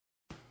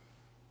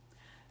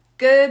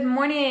Good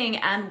morning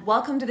and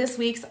welcome to this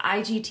week's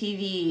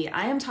IGTV.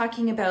 I am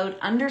talking about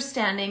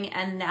understanding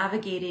and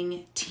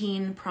navigating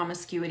teen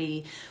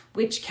promiscuity,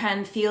 which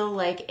can feel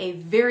like a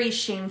very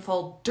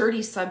shameful,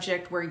 dirty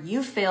subject where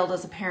you failed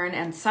as a parent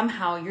and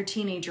somehow your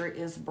teenager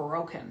is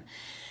broken.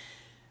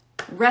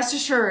 Rest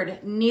assured,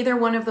 neither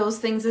one of those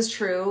things is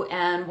true,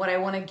 and what I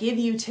want to give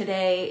you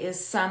today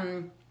is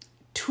some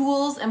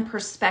tools and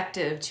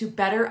perspective to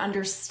better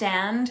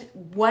understand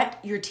what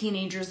your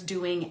teenager's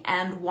doing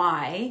and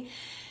why,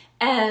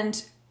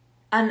 and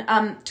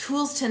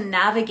tools to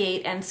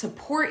navigate and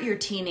support your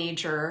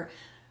teenager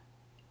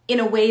in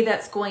a way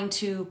that's going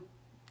to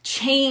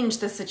change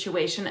the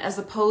situation as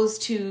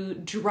opposed to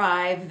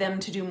drive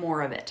them to do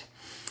more of it.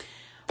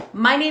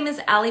 My name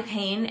is Allie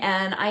Payne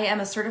and I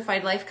am a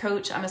certified life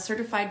coach. I'm a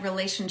certified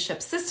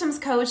relationship systems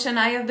coach, and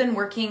I have been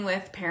working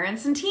with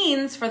parents and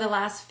teens for the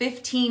last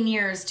 15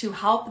 years to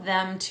help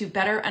them to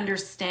better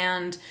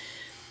understand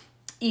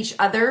each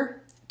other,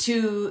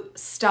 to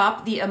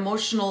stop the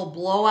emotional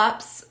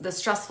blow-ups, the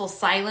stressful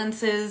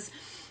silences,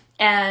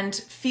 and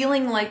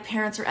feeling like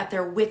parents are at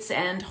their wits'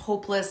 end,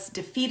 hopeless,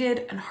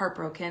 defeated, and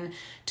heartbroken,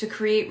 to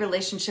create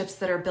relationships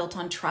that are built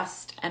on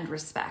trust and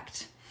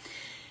respect.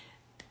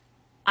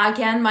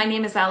 Again, my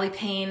name is Allie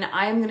Payne.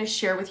 I am going to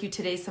share with you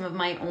today some of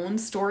my own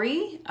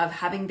story of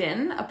having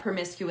been a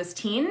promiscuous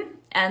teen.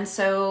 And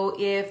so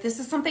if this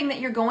is something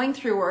that you're going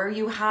through, or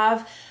you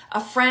have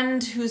a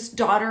friend whose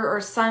daughter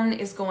or son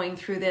is going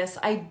through this,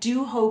 I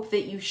do hope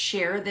that you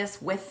share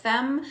this with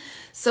them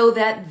so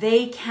that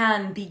they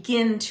can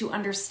begin to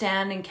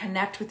understand and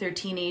connect with their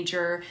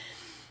teenager,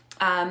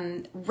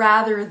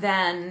 rather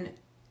than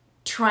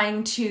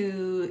trying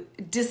to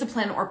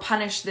discipline or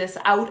punish this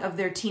out of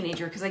their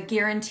teenager. Because I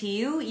guarantee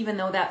you, even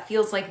though that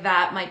feels like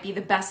that might be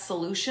the best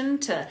solution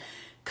to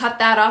cut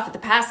that off at the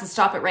pass and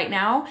stop it right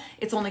now,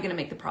 it's only going to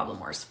make the problem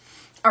worse.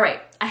 All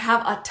right, I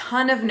have a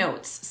ton of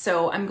notes,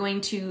 so I'm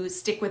going to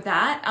stick with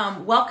that.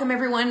 Welcome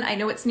everyone. I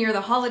know it's near the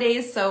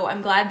holidays, so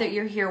I'm glad that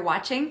you're here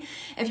watching.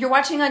 If you're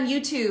watching on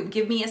YouTube,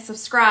 give me a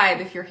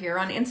subscribe. If you're here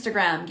on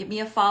Instagram, give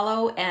me a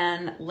follow,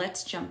 and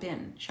let's jump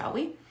in, shall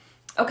we?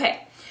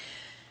 Okay.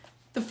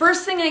 The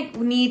first thing I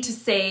need to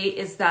say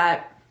is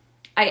that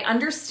I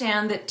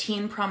understand that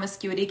teen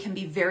promiscuity can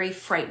be very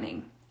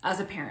frightening as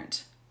a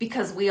parent,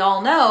 because we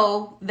all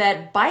know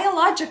that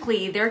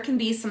biologically there can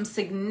be some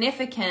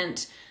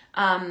significant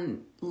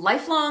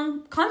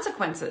lifelong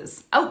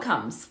consequences,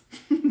 outcomes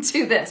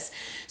to this.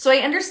 So I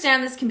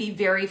understand this can be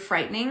very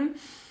frightening.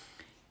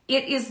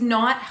 It is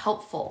not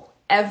helpful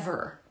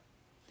ever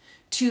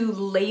to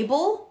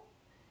label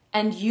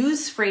and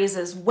use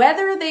phrases,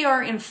 whether they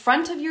are in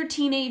front of your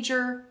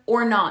teenager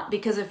or not,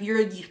 because if you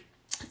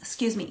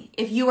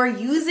are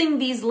using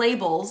these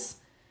labels,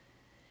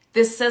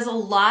 this says a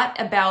lot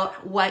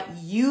about what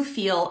you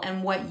feel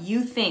and what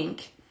you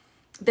think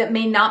that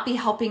may not be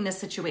helping the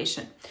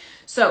situation.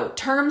 So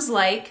terms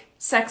like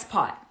sex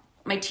pot.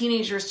 My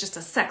teenager is just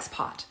a sex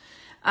pot.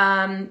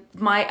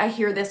 I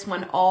hear this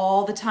one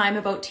all the time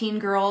about teen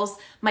girls.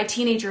 My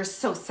teenager is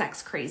so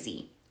sex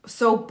crazy,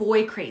 so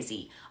boy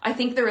crazy. I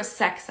think they're a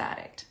sex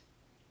addict.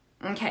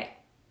 Okay.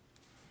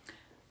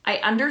 I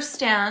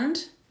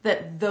understand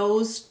that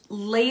those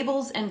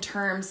labels and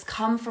terms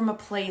come from a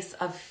place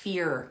of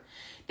fear.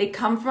 They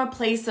come from a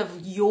place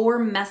of your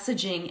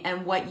messaging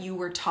and what you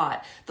were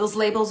taught. Those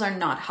labels are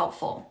not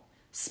helpful,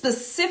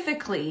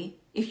 specifically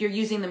if you're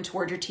using them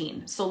toward your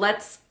teen. So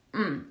let's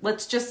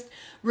just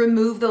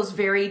remove those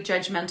very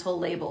judgmental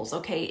labels,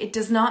 okay?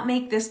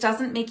 This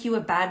doesn't make you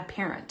a bad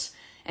parent.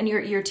 And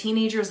your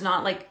teenager is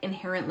not like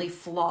inherently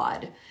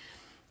flawed.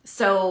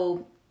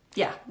 So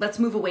yeah, let's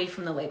move away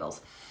from the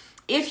labels.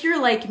 If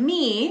you're like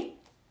me,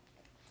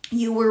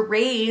 you were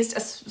raised,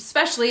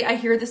 especially, I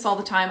hear this all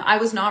the time, I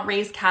was not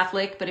raised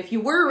Catholic, but if you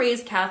were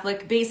raised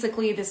Catholic,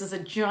 basically this is a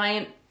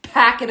giant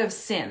packet of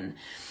sin.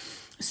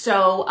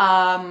 So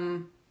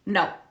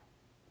no,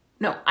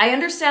 I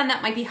understand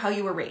that might be how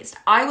you were raised.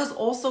 I was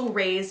also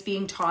raised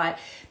being taught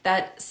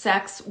that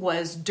sex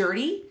was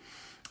dirty.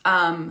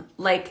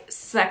 Like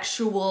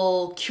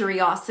sexual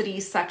curiosity,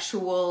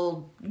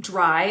 sexual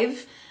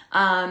drive,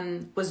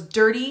 was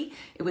dirty.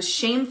 It was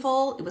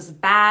shameful. It was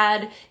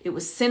bad. It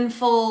was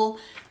sinful.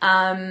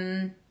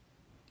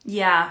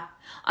 Yeah,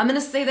 I'm going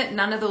to say that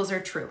none of those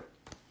are true.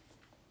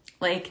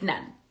 Like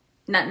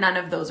none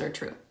of those are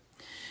true.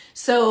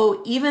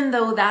 So even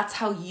though that's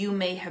how you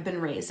may have been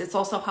raised, it's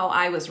also how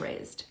I was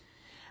raised.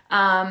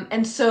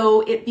 And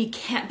so it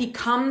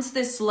becomes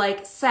this,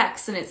 like,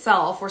 sex in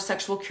itself, or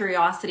sexual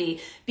curiosity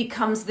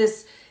becomes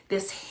this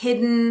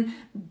hidden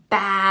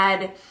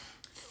bad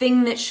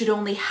thing that should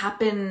only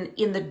happen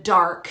in the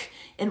dark,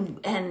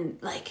 and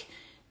like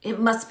it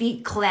must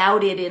be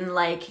clouded in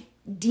like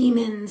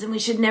demons and we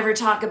should never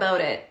talk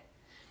about it.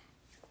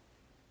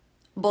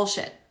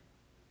 Bullshit.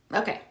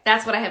 Okay,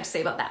 that's what I have to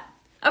say about that.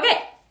 Okay.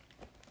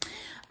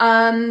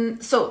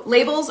 So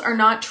labels are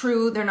not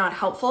true. They're not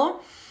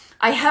helpful.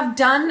 I have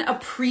done a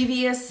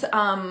previous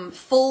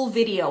full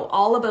video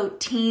all about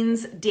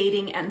teens,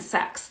 dating, and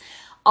sex.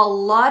 A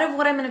lot of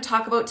what I'm going to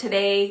talk about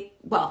today,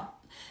 well,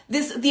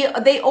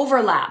 They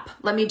overlap.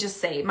 Let me just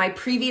say, my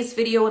previous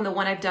video and the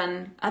one I've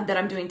done that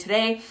I'm doing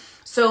today.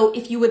 So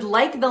if you would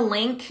like the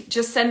link,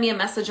 just send me a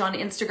message on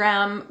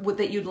Instagram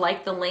that you'd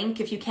like the link.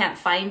 If you can't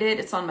find it,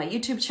 it's on my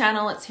YouTube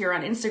channel. It's here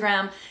on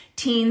Instagram,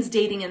 Teens,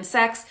 Dating, and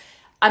Sex.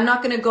 I'm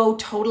not going to go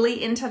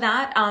totally into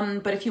that,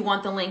 but if you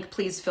want the link,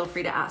 please feel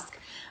free to ask.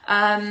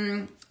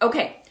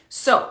 Okay,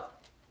 so,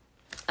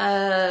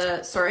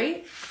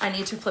 sorry, I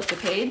need to flip the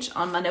page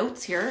on my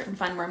notes here and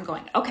find where I'm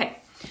going. Okay,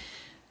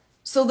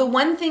 so the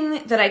one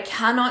thing that I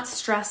cannot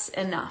stress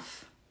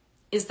enough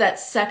is that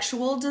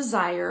sexual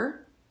desire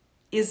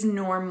is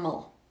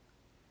normal.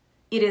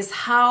 It is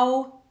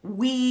how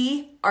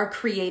we are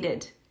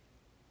created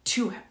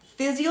to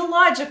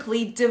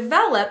physiologically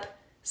develop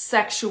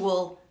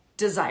sexual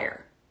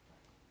desire.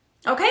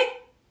 Okay?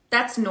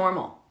 That's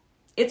normal.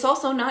 It's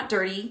also not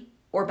dirty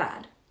or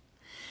bad.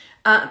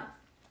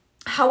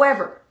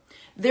 However,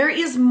 there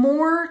is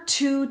more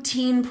to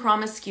teen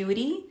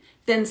promiscuity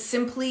than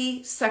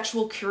simply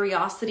sexual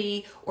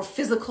curiosity or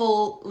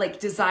physical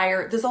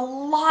desire. There's a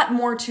lot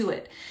more to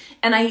it.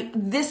 And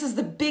this is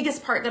the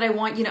biggest part that I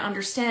want you to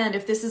understand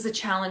if this is a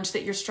challenge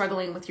that you're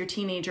struggling with your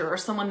teenager or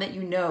someone that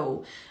you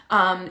know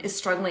is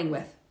struggling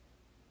with.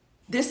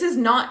 This is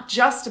not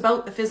just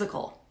about the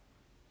physical.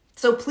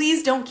 So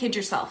please don't kid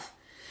yourself.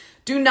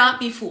 Do not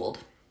be fooled.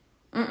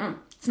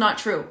 It's not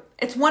true.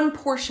 It's one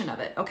portion of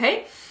it,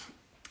 okay?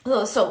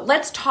 So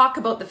let's talk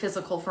about the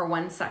physical for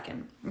 1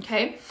 second,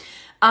 okay?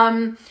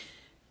 Again,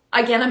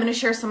 I'm going to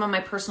share some of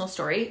my personal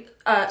story.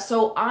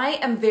 So I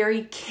am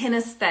very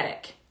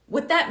kinesthetic.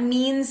 What that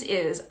means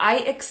is I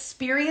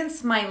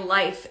experience my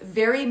life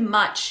very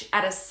much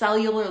at a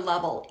cellular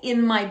level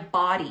in my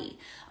body.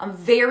 I'm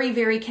very,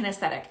 very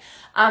kinesthetic.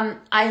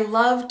 I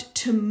loved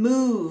to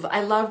move.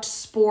 I loved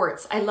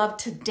sports. I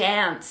loved to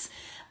dance.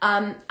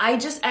 I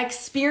just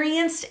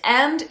experienced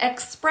and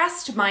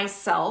expressed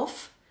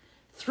myself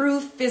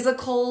through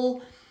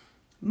physical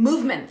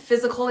movement,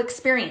 physical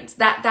experience.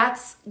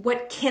 That's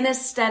what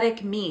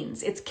kinesthetic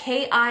means. It's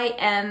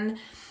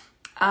ITC.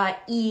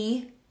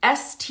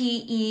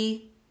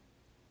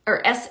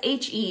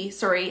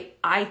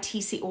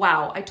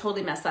 Wow, I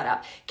totally messed that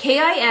up.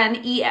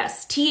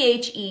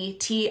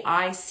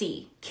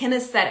 KINESTHETIC.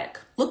 Kinesthetic.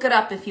 Look it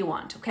up if you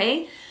want,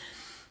 okay?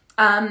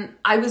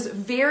 I was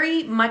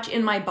very much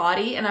in my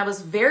body and I was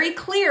very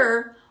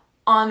clear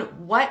on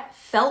what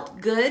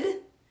felt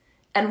good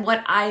and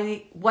what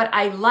I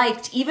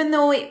liked, even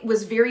though it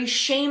was very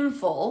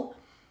shameful.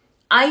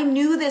 I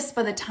knew this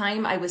by the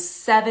time I was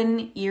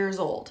 7 years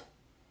old.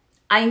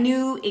 I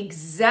knew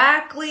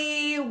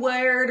exactly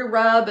where to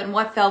rub and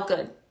what felt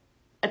good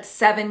at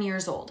 7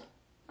 years old.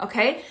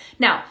 Okay?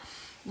 Now,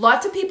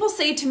 lots of people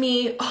say to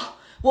me, oh,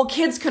 well,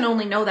 kids can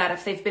only know that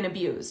if they've been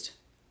abused.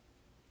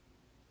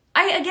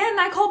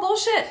 I call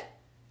bullshit.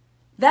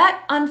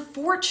 That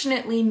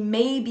unfortunately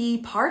may be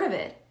part of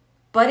it,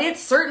 but it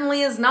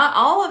certainly is not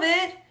all of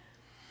it.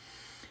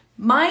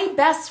 My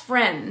best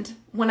friend,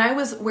 when I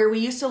was where we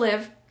used to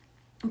live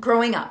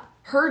growing up,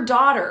 her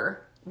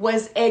daughter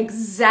was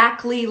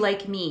exactly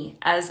like me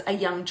as a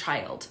young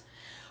child.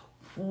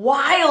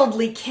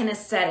 Wildly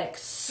kinesthetic,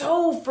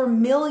 so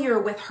familiar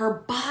with her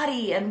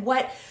body and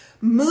what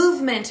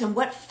movement and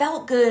what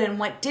felt good and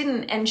what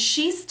didn't. And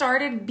she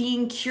started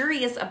being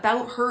curious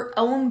about her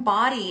own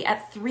body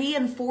at 3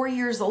 and 4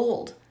 years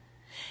old.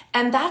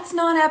 And that's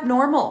not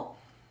abnormal.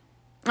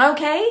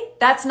 Okay?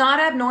 That's not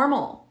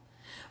abnormal.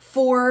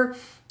 For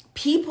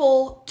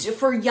people,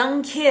 for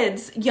young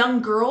kids,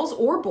 young girls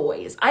or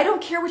boys, I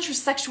don't care what your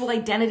sexual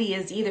identity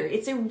is either.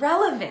 It's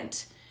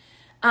irrelevant.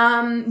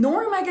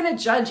 Nor am I going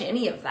to judge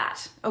any of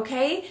that,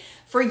 okay?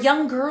 For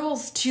young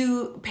girls,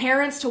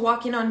 parents to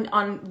walk in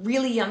on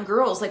really young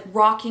girls, like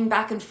rocking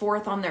back and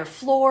forth on their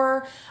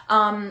floor,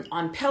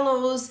 on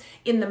pillows,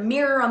 in the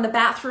mirror, on the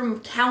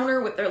bathroom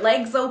counter with their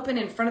legs open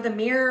in front of the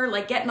mirror,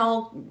 like getting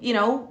all,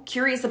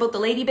 curious about the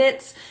lady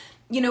bits.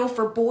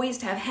 For boys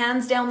to have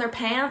hands down their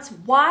pants.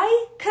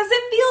 Why? Because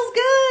it feels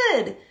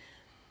good.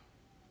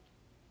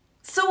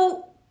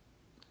 So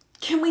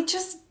can we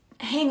just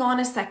hang on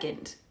a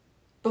second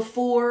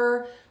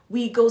before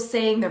we go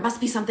saying there must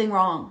be something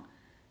wrong?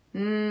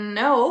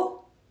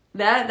 No,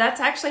 that's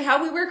actually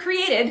how we were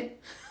created.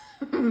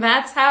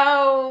 That's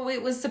how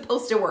it was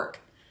supposed to work.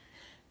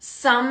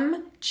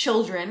 Some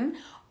children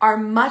are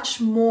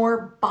much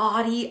more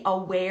body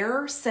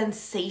aware,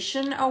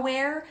 sensation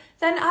aware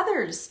than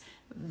others.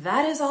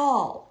 That is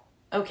all,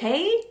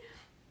 okay?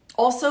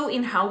 Also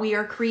in how we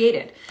are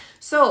created.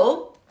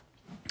 So,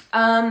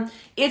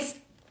 it's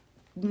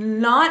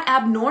not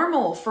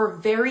abnormal for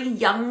very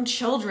young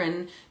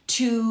children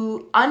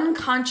to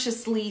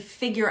unconsciously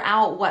figure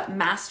out what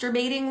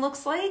masturbating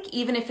looks like,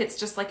 even if it's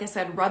just, like I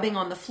said, rubbing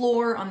on the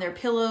floor, on their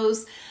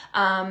pillows,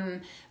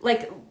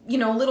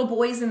 little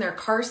boys in their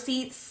car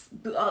seats,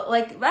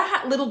 like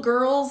that, little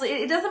girls,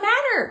 it doesn't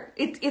matter.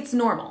 It's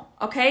normal,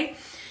 okay?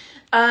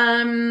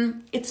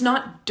 It's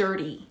not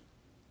dirty.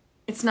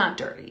 It's not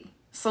dirty.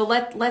 So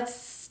let's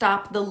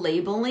stop the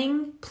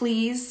labeling,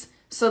 please,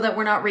 so that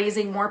we're not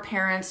raising more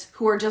parents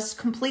who are just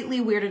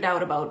completely weirded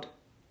out about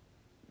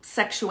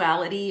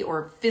sexuality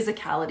or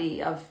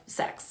physicality of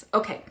sex.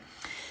 Okay.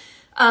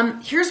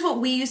 Here's what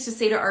we used to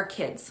say to our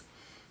kids.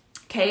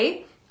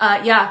 Okay.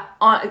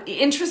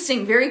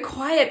 Interesting. Very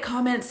quiet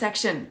comment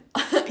section.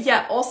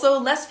 Yeah. Also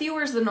less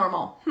viewers than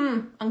normal.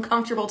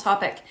 Uncomfortable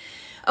topic.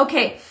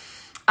 Okay.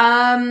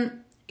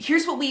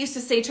 Here's what we used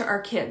to say to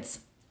our kids.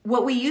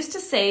 What we used to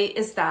say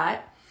is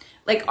that,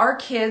 like, our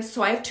kids,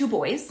 so I have 2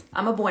 boys.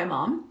 I'm a boy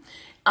mom.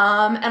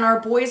 And our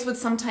boys would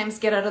sometimes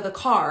get out of the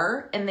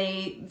car and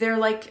they're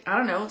like, I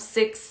don't know,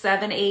 6,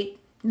 7, 8,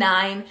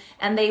 9,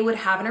 and they would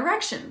have an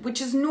erection,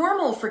 which is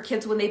normal for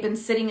kids when they've been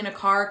sitting in a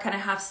car, kind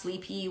of half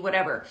sleepy,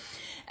 whatever.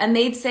 And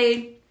they'd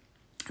say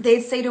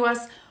to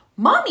us,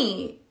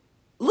 Mommy,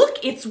 look,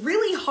 it's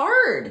really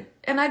hard.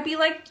 And I'd be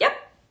like, yep,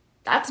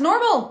 that's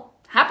normal.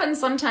 Happens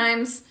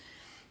sometimes,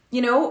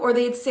 or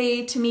they'd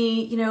say to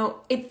me,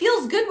 it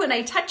feels good when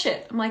I touch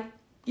it. I'm like,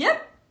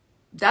 yep,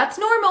 that's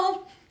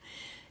normal.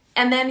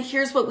 And then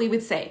here's what we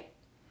would say.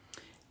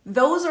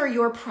 Those are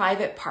your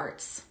private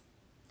parts.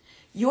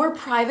 Your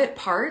private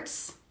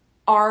parts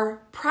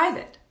are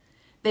private.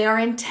 They are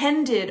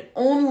intended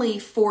only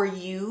for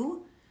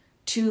you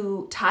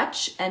to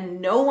touch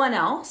and no one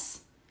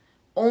else,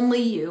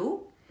 only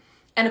you.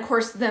 And of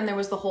course, then there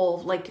was the whole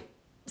like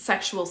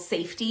sexual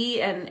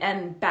safety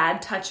and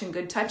bad touch and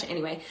good touch.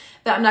 Anyway,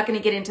 I'm not going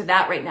to get into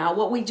that right now.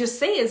 What we just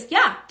say is,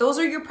 yeah, those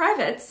are your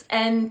privates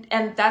and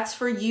that's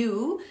for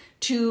you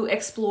to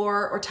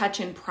explore or touch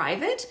in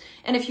private.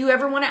 And if you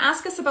ever want to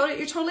ask us about it,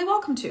 you're totally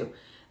welcome to.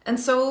 And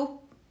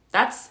so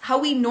that's how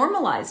we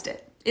normalized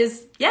it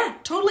is, yeah,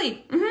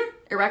 totally.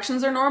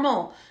 Erections are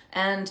normal.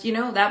 And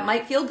that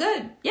might feel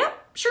good. Yeah,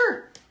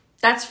 sure.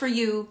 That's for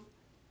you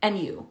and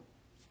you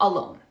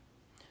alone.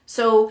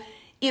 So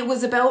it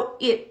was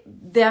about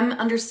them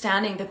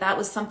understanding that that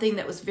was something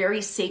that was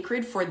very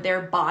sacred for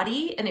their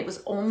body and it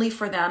was only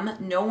for them,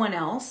 no one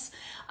else.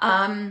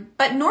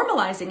 But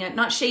normalizing it,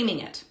 not shaming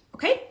it.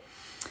 Okay.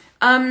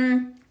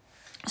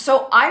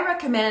 So I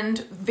recommend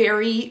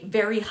very,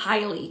 very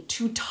highly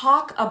to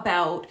talk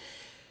about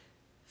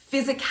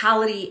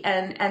physicality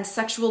and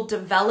sexual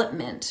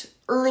development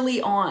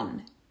early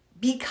on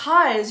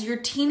because your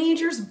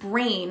teenager's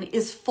brain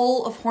is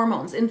full of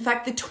hormones. In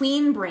fact, the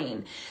tween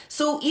brain.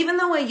 So even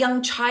though a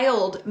young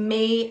child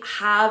may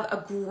have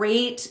a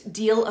great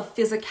deal of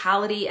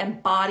physicality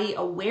and body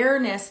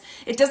awareness,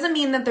 it doesn't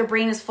mean that their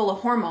brain is full of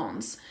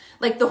hormones.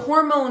 Like the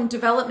hormone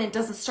development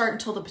doesn't start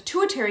until the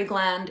pituitary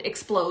gland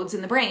explodes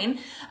in the brain.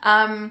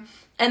 And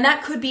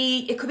that could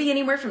be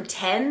anywhere from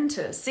 10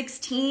 to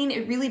 16.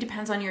 It really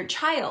depends on your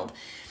child.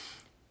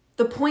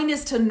 The point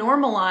is to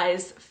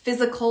normalize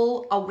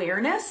physical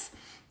awareness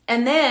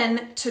and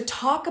then to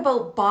talk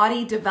about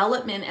body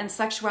development and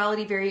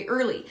sexuality very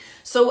early.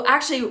 So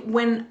actually,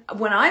 when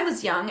I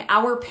was young,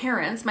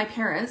 my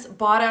parents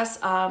bought us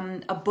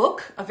a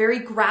book, a very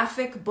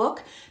graphic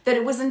book that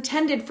it was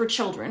intended for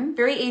children,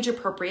 very age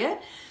appropriate.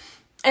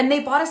 And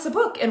they bought us a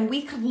book and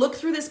we could look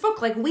through this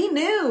book. Like we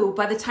knew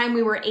by the time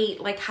we were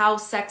 8, like how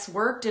sex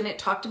worked, and it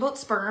talked about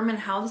sperm and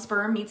how the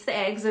sperm meets the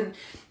eggs and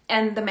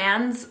the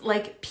man's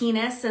like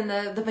penis and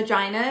the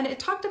vagina, and it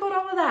talked about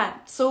all of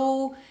that.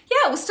 So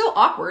yeah, it was still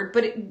awkward,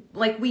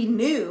 but we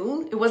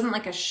knew it wasn't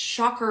like a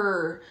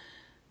shocker,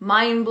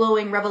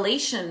 mind-blowing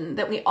revelation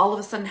that we all of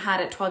a sudden had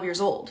at 12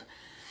 years old.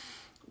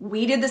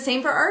 We did the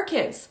same for our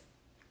kids.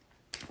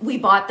 We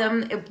bought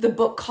them the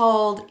book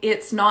called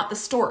It's Not the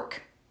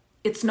Stork.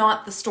 It's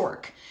Not the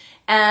Stork.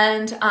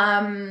 And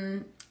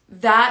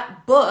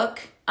that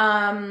book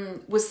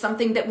was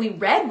something that we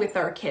read with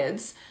our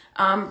kids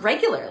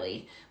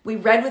regularly. We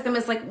read with them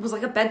as it was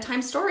like a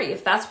bedtime story.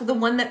 If that's the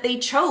one that they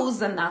chose,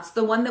 then that's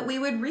the one that we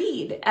would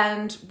read.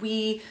 And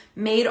we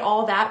made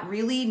all that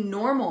really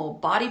normal,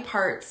 body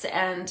parts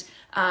and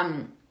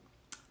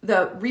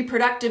the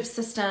reproductive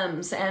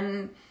systems.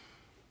 And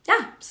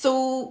yeah,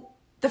 so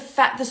the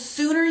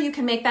sooner you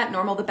can make that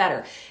normal, the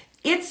better.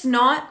 It's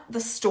Not the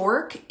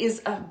Stork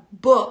is a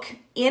book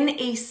in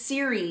a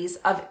series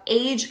of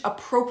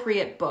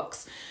age-appropriate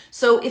books.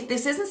 So if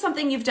this isn't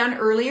something you've done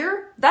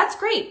earlier, that's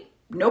great.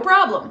 No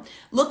problem.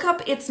 Look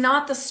up It's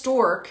Not the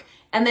Stork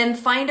and then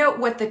find out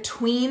what the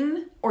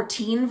tween or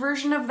teen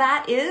version of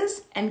that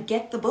is and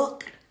get the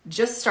book.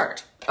 Just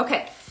start.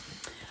 Okay.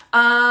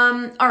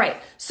 All right.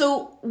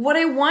 So what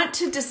I want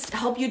to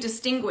help you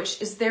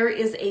distinguish is there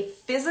is a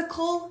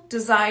physical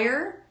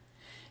desire.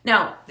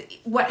 Now,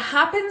 what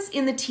happens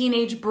in the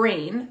teenage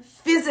brain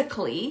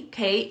physically,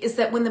 okay, is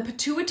that when the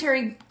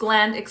pituitary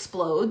gland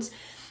explodes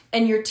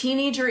and your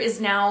teenager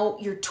is now,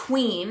 your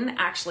tween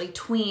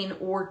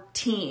or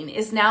teen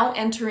is now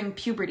entering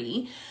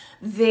puberty,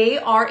 they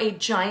are a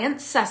giant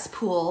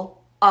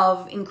cesspool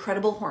of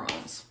incredible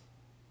hormones.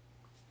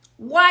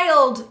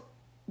 Wild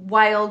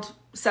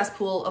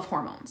cesspool of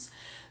hormones.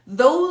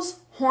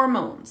 Those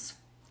hormones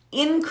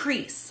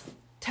increase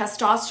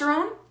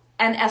testosterone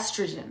and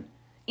estrogen.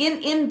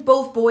 In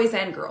both boys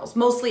and girls,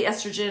 mostly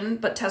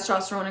estrogen, but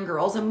testosterone in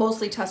girls, and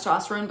mostly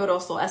testosterone, but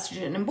also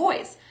estrogen in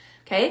boys.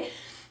 Okay.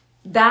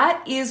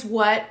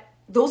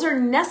 Those are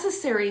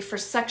necessary for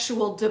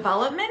sexual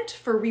development,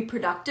 for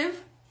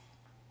reproductive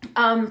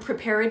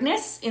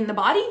preparedness in the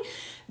body,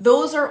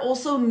 those are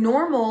also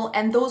normal,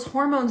 and those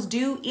hormones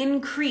do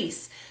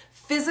increase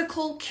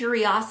physical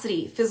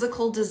curiosity,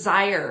 physical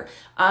desire,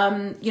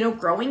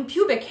 growing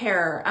pubic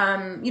hair,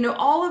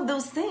 all of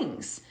those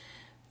things.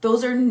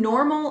 Those are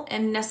normal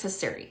and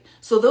necessary.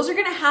 So those are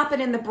going to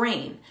happen in the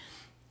brain.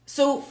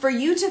 So for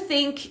you to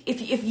think,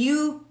 if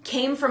you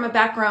came from a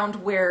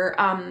background where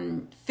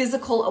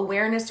physical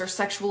awareness or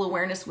sexual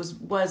awareness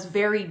was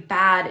very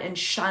bad and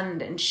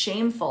shunned and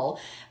shameful,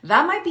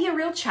 that might be a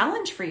real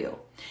challenge for you.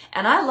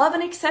 And I love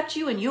and accept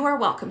you, and you are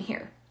welcome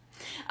here.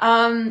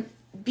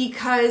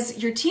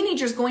 Because your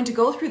teenager's going to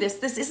go through this.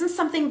 This isn't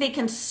something they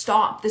can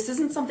stop. This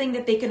isn't something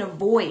that they can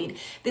avoid.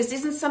 This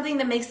isn't something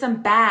that makes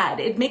them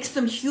bad. It makes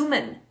them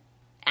human,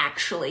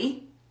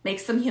 actually.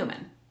 Makes them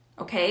human,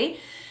 okay?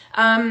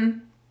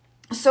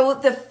 So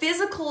the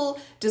physical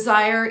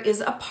desire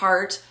is a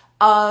part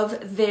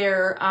of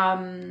their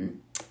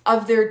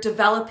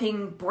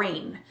developing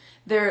brain.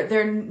 They're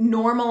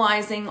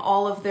normalizing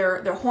all of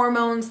their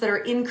hormones that are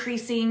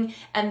increasing,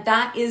 and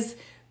that is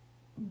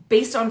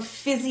based on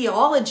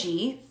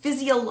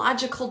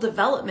physiological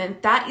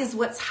development. That is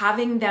what's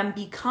having them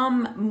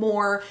become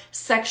more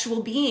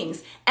sexual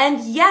beings.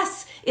 And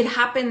yes, it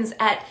happens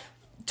at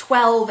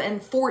 12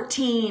 and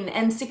 14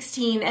 and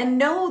 16. And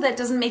no, that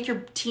doesn't make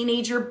your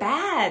teenager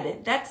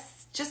bad.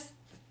 That's just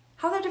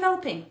how they're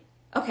developing.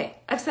 Okay,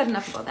 I've said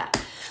enough about that.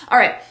 All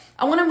right,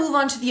 I want to move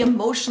on to the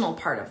emotional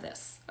part of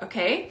this,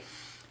 okay?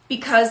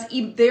 Because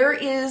there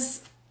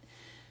is,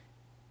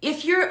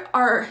 if you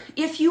are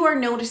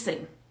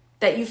noticing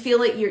that you feel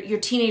like your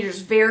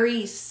teenager's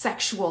very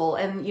sexual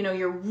and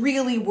you're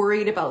really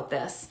worried about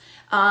this,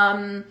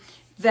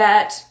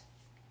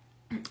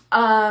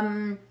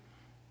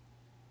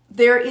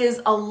 there is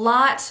a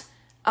lot,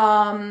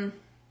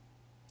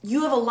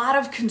 you have a lot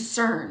of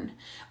concern,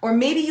 or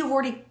maybe you've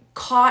already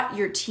caught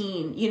your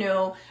teen,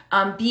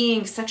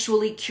 being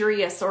sexually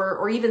curious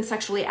or even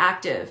sexually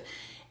active.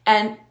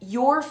 And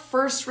your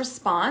first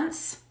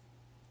response,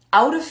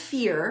 out of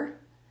fear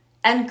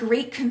and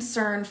great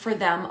concern for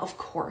them, of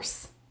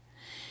course,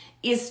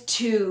 is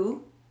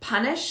to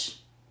punish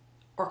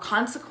or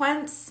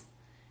consequence,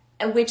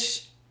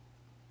 which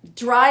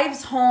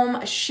drives home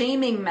a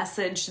shaming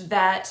message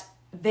that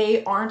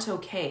they aren't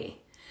okay.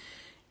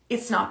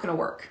 It's not going to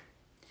work.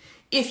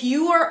 If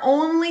you are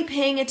only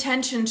paying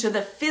attention to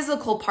the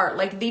physical part,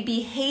 like the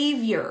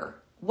behavior,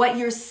 what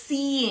you're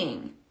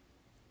seeing,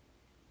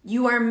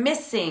 you are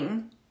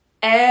missing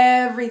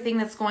everything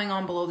that's going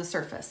on below the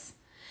surface.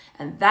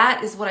 And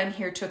that is what I'm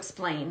here to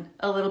explain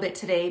a little bit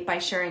today by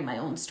sharing my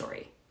own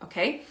story,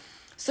 okay?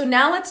 So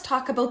now let's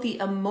talk about the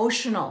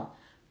emotional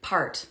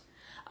part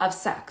of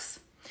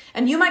sex.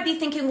 And you might be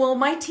thinking, well,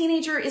 my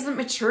teenager isn't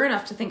mature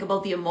enough to think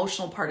about the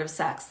emotional part of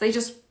sex. They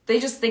just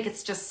think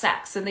it's just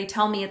sex, and they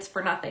tell me it's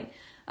for nothing.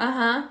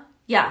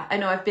 Yeah, I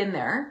know, I've been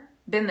there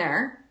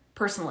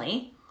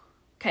personally.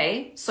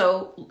 Okay,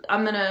 so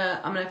I'm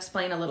gonna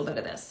explain a little bit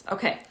of this.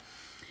 Okay.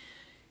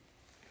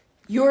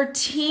 Your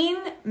teen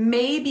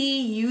may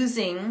be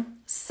using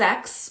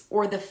sex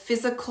or the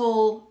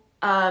physical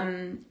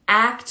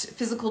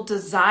physical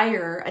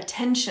desire,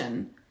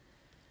 attention,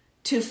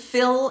 to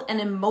fill an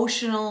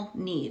emotional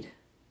need.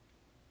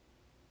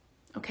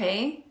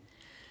 Okay?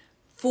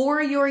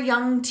 For your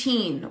young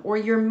teen or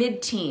your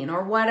mid-teen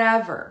or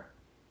whatever,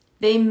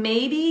 they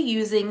may be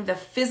using the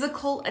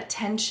physical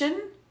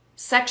attention,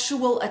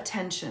 sexual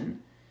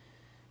attention,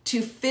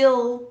 to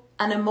fill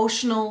an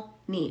emotional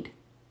need.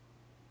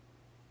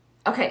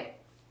 Okay.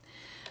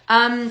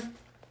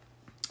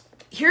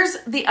 Here's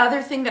the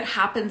other thing that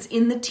happens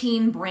in the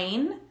teen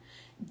brain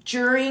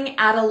during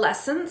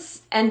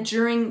adolescence and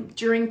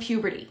during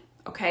puberty,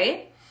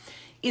 okay?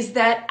 Is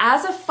that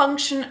as a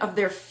function of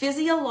their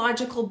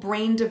physiological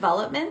brain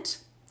development,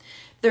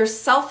 their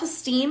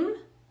self-esteem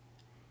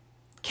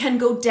can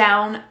go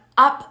down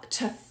up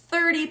to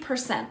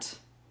 30%.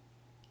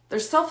 Their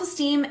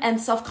self-esteem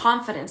and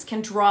self-confidence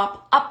can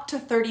drop up to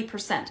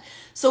 30%.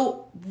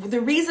 So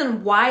the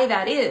reason why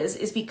that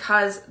is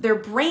because their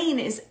brain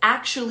is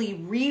actually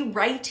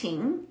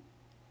rewriting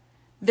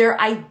their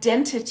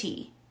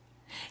identity.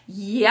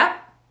 Yep,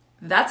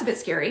 that's a bit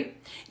scary.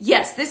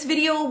 Yes, this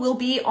video will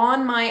be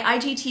on my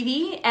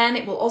IGTV, and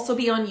it will also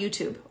be on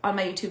YouTube, on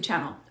my YouTube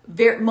channel,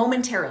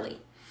 momentarily.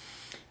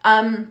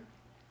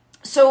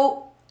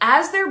 So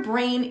as their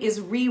brain is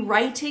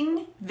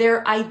rewriting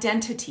their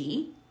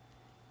identity,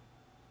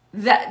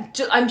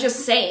 I'm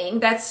just saying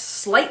that's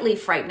slightly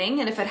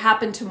frightening. And if it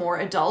happened to more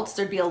adults,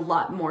 there'd be a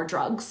lot more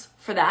drugs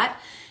for that.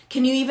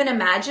 Can you even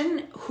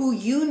imagine who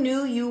you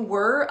knew you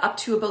were up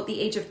to about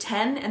the age of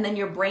 10, and then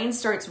your brain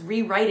starts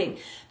rewriting?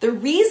 The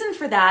reason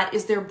for that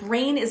is their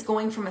brain is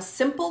going from a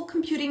simple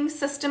computing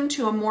system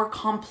to a more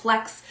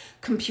complex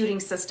computing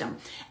system.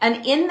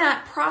 And in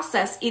that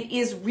process, it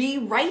is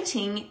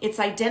rewriting its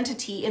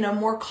identity in a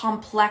more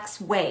complex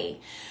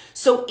way.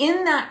 So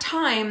in that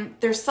time,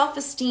 their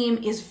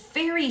self-esteem is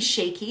very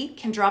shaky,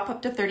 can drop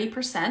up to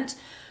 30%.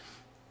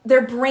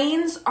 Their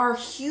brains are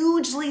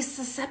hugely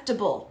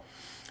susceptible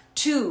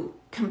to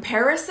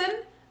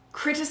comparison,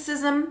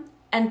 criticism,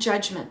 and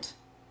judgment.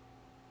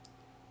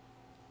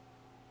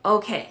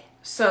 Okay,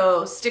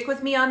 so stick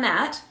with me on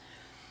that.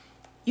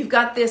 You've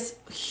got this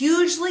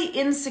hugely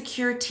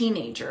insecure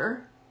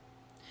teenager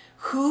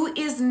who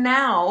is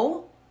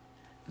now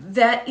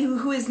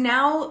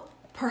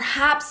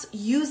perhaps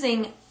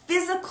using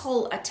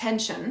physical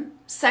attention,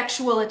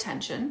 sexual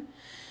attention,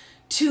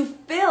 to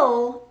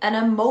fill an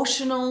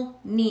emotional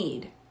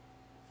need.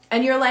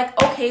 And you're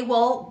like, okay,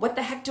 well, what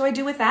the heck do I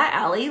do with that,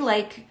 Allie?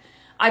 Like,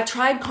 I've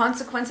tried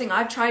consequencing,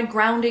 I've tried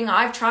grounding,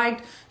 I've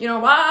tried,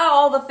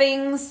 all the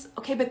things.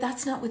 Okay, but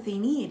that's not what they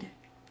need.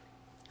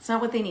 It's not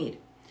what they need.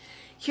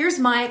 Here's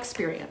my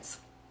experience.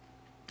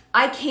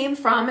 I came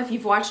from, if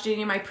you've watched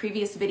any of my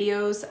previous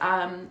videos,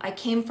 I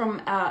came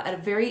from a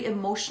very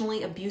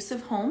emotionally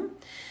abusive home.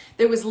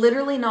 There was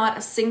literally not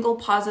a single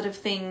positive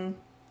thing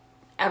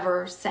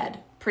ever said,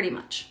 pretty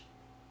much.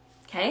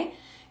 Okay?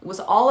 It was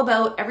all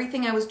about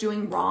everything I was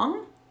doing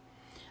wrong.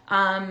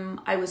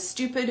 I was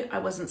stupid. I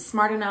wasn't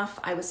smart enough.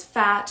 I was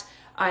fat.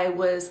 I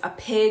was a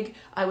pig.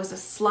 I was a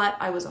slut.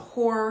 I was a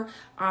whore.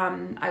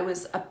 I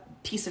was a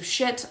piece of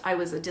shit. I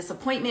was a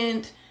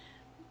disappointment.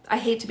 I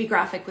hate to be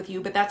graphic with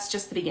you, but that's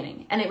just the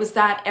beginning. And it was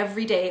that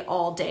every day,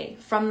 all day,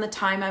 from the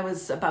time I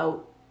was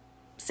about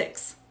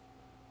 6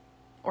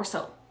 or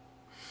so.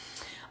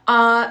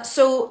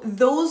 So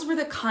those were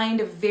the kind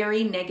of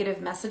very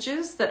negative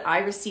messages that I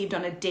received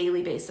on a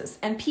daily basis.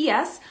 And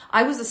P.S.,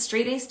 I was a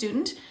straight A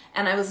student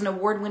and I was an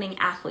award-winning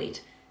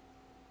athlete.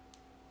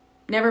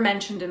 Never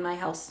mentioned in my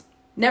house.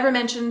 Never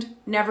mentioned,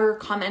 never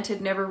commented,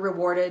 never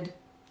rewarded,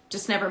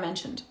 just never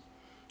mentioned.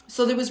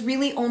 So there was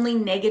really only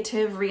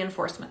negative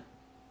reinforcement.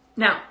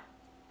 Now,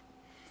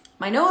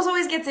 my nose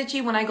always gets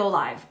itchy when I go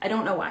live. I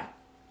don't know why.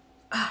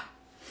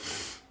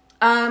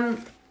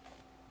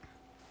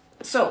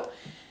 So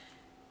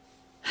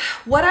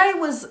what I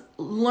was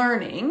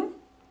learning,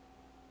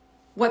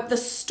 what the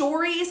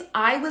stories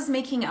I was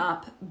making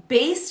up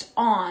based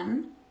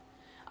on,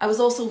 I was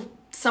also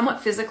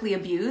somewhat physically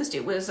abused.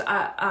 It was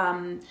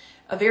a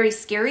very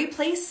scary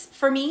place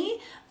for me,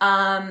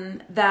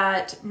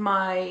 that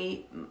my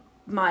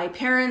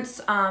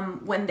parents,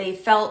 when they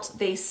felt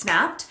they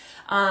snapped,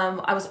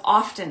 I was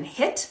often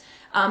hit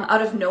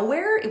out of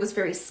nowhere. It was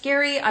very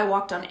scary. I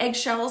walked on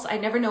eggshells. I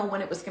never know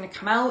when it was going to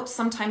come out.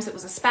 Sometimes it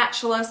was a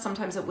spatula.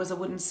 Sometimes it was a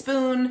wooden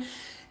spoon.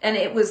 And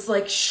it was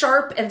like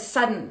sharp and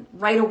sudden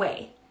right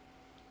away.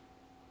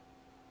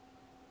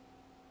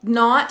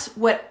 Not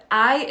what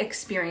I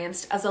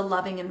experienced as a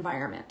loving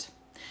environment.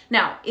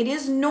 Now, it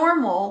is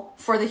normal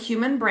for the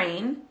human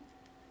brain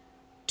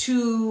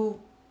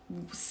to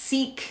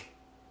seek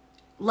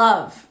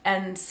love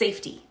and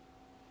safety.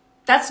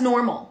 That's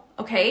normal,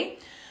 okay?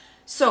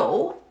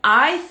 So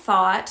I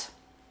thought,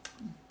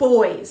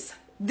 boys,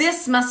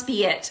 this must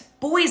be it.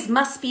 Boys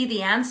must be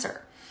the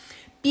answer.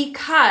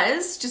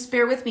 Because, just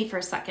bear with me for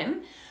a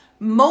second,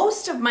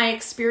 most of my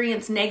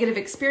negative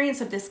experience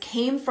of this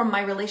came from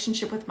my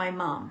relationship with my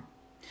mom.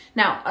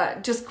 Now,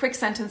 just quick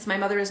sentence, my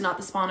mother is not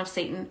the spawn of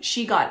Satan.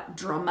 She got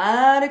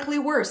dramatically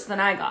worse than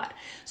I got.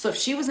 So if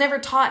she was never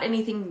taught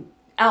anything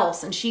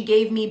else and she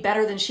gave me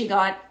better than she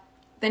got,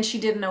 then she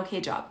did an okay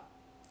job.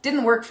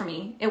 Didn't work for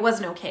me. It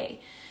wasn't okay.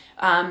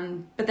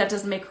 But that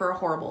doesn't make her a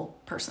horrible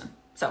person.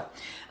 So,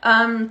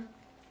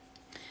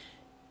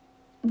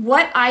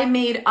 what I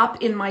made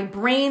up in my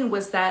brain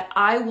was that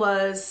I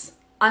was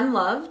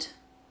unloved,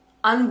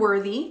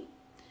 unworthy.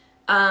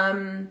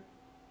 I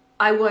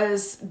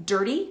was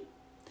dirty.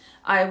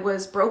 I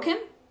was broken.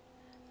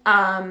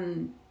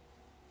 And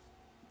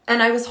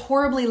I was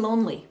horribly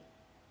lonely.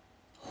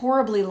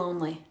 Horribly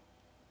lonely.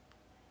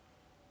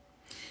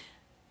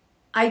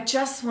 I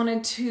just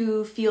wanted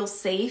to feel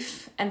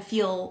safe and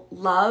feel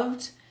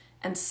loved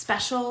and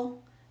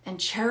special and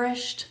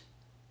cherished.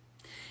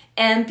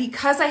 And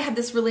because I had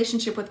this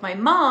relationship with my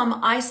mom,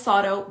 I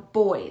sought out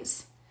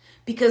boys.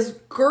 Because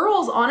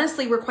girls,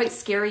 honestly, were quite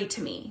scary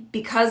to me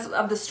because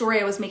of the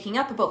story I was making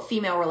up about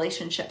female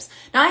relationships.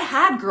 Now, I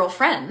had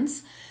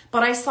girlfriends,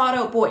 but I sought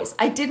out boys.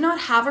 I did not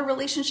have a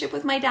relationship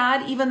with my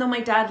dad, even though my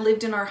dad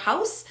lived in our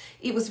house.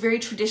 It was very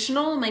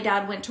traditional. My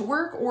dad went to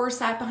work or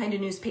sat behind a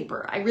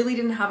newspaper. I really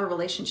didn't have a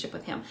relationship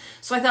with him.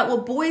 So I thought,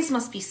 well, boys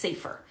must be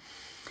safer.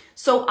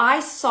 So I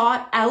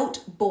sought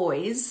out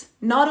boys,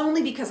 not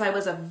only because I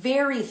was a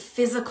very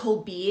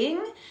physical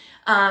being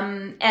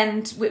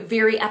and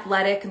very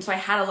athletic, and so I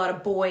had a lot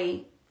of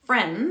boy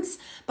friends,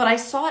 but I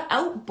sought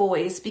out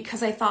boys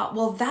because I thought,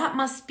 well, that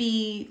must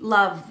be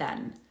love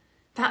then.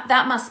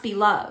 That must be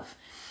love.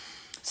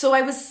 So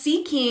I was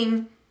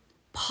seeking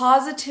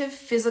positive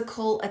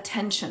physical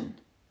attention.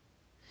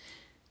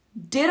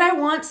 Did I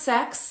want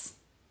sex?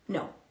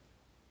 No.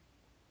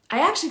 I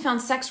actually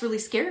found sex really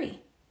scary.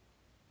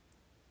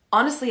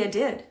 Honestly, I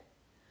did.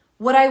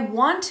 What I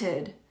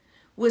wanted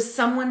was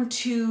someone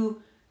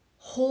to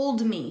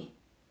hold me.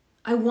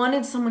 I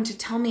wanted someone to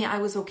tell me I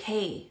was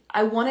okay.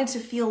 I wanted to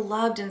feel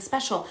loved and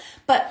special.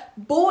 But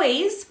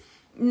boys,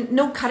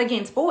 no cut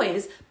against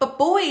boys, but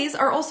boys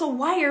are also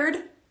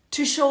wired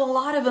to show a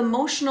lot of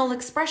emotional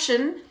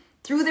expression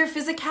through their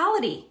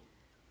physicality.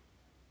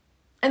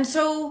 And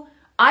so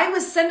I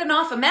was sending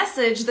off a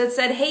message that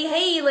said,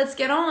 hey, let's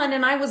get on.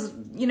 And I was,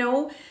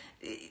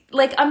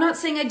 like, I'm not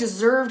saying I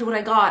deserved what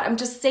I got. I'm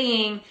just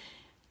saying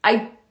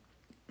I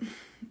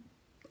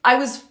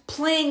was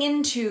playing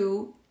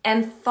into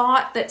and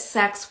thought that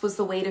sex was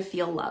the way to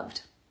feel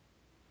loved.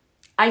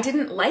 I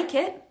didn't like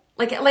it.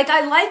 Like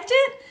I liked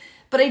it,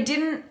 but I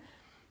didn't,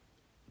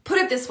 put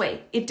it this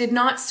way, it did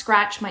not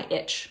scratch my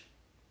itch.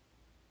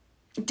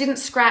 It didn't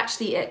scratch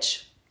the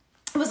itch.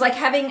 It was like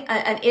having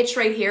an itch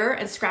right here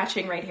and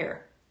scratching right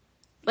here.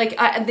 Like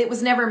it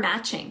was never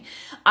matching.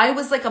 I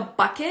was like a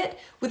bucket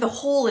with a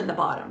hole in the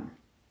bottom.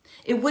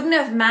 It wouldn't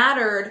have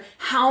mattered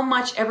how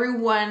much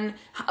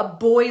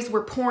boys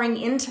were pouring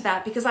into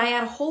that, because I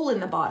had a hole in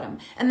the bottom.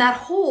 And that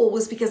hole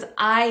was because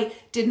I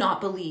did not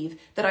believe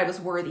that I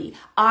was worthy.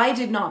 I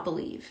did not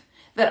believe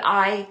that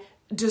I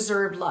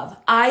deserved love.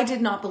 I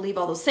did not believe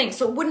all those things.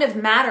 So it wouldn't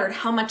have mattered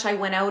how much I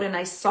went out and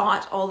I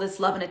sought all this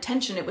love and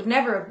attention. It would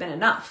never have been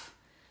enough.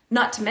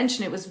 Not to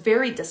mention it was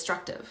very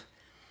destructive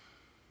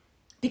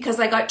because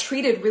I got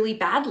treated really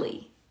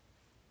badly.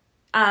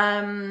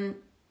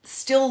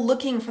 Still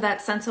looking for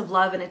that sense of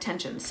love and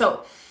attention.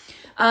 So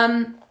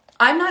I'm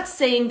not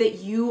saying that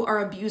you are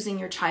abusing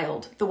your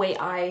child the way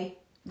I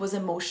was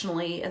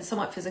emotionally and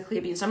somewhat physically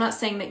abused. I'm not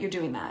saying that you're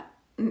doing that.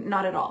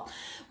 Not at all.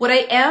 What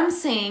I am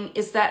saying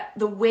is that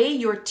the way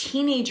your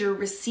teenager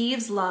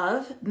receives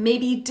love may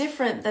be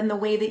different than the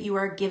way that you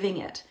are giving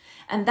it.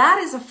 And that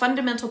is a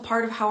fundamental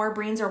part of how our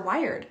brains are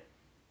wired.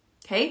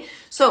 Okay,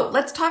 so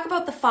let's talk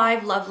about the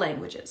 5 love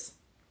languages.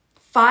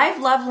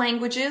 5 Love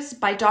Languages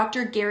by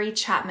Dr. Gary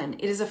Chapman.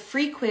 It is a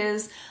free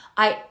quiz.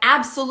 I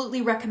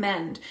absolutely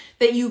recommend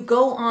that you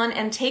go on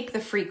and take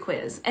the free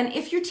quiz. And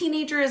if your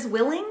teenager is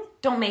willing,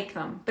 don't make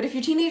them. But if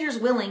your teenager is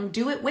willing,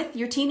 do it with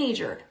your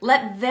teenager.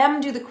 Let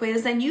them do the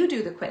quiz and you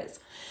do the quiz.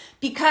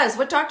 Because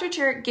what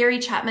Dr. Gary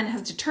Chapman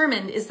has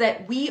determined is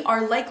that we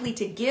are likely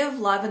to give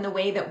love in the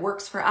way that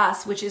works for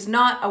us, which is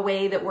not a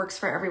way that works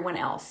for everyone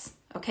else.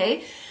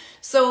 Okay?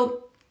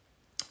 So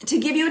to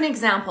give you an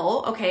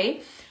example,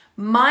 okay,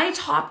 my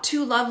top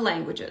 2 love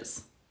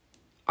languages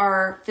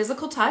are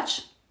physical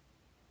touch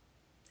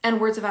and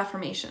words of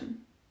affirmation.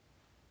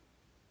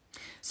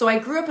 So I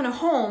grew up in a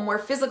home where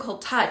physical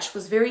touch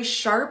was very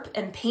sharp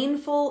and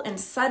painful and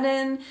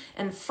sudden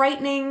and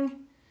frightening.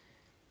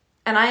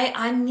 And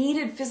I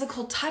needed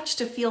physical touch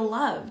to feel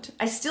loved.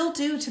 I still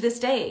do to this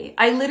day.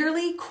 I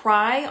literally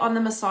cry on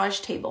the massage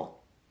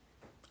table.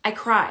 I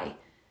cry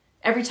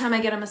every time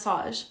I get a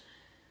massage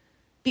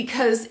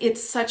because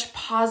it's such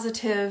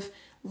positive,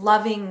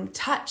 loving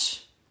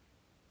touch.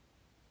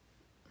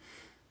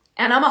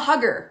 And I'm a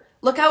hugger.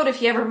 Look out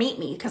if you ever meet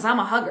me, because I'm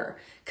a hugger.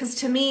 Because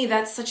to me,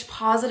 that's such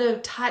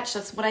positive touch.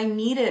 That's what I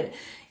needed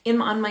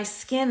on my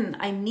skin.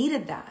 I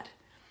needed that.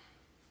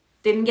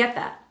 Didn't get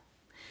that.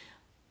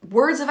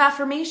 Words of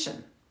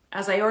affirmation.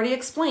 As I already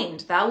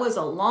explained, that was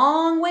a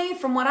long way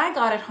from what I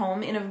got at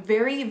home in a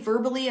very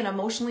verbally and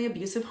emotionally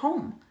abusive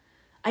home.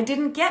 I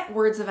didn't get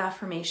words of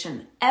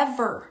affirmation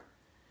ever.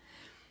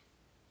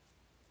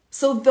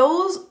 So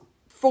those,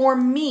 for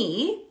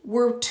me,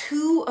 were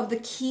 2 of the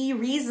key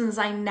reasons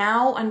I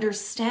now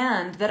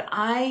understand that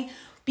I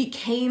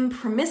became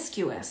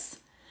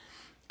promiscuous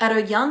at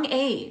a young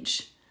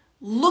age,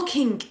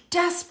 looking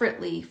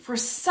desperately for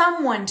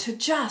someone to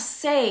just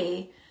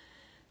say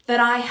that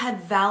I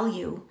had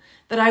value,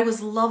 that I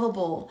was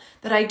lovable,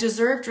 that I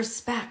deserved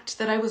respect,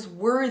 that I was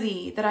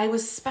worthy, that I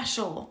was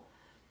special,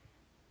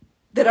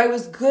 that I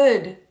was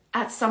good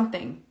at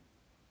something.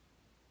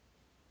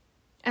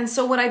 And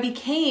so what I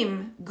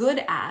became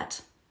good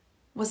at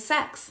was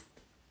sex.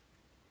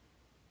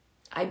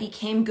 I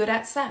became good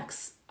at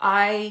sex.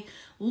 I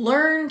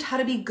learned how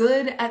to be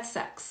good at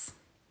sex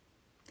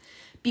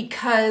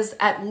because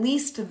at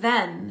least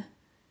then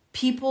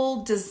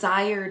people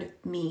desired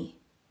me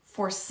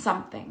for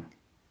something.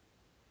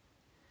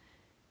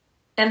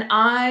 And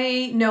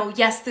I know,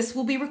 yes, this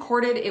will be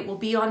recorded. It will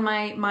be on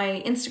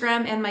my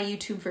Instagram and my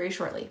YouTube very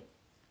shortly.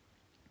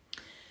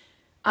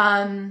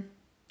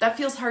 That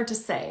feels hard to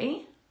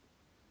say,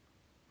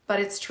 but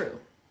it's true.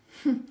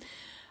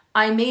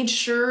 I made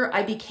sure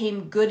I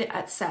became good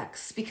at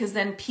sex because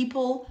then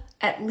people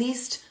at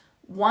least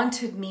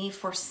wanted me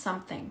for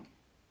something.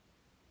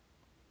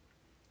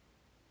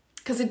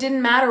 Because it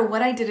didn't matter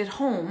what I did at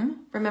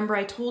home. Remember,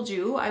 I told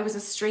you I was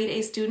a straight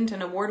A student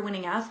and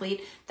award-winning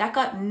athlete. That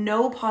got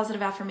no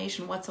positive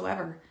affirmation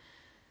whatsoever.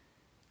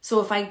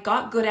 So if I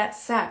got good at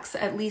sex,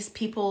 at least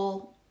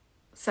people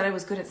said I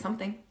was good at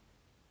something.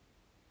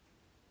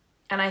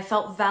 And I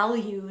felt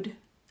valued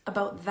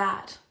about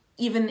that,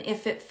 even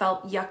if it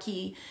felt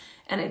yucky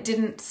and it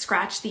didn't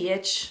scratch the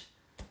itch.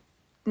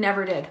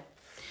 Never did.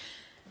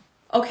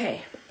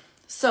 Okay,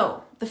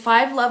 so the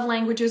 5 love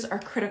languages are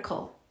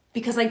critical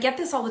because I get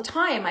this all the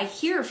time. I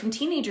hear from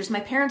teenagers, my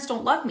parents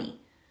don't love me.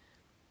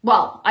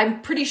 Well,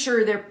 I'm pretty sure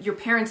your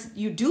parents,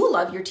 you do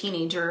love your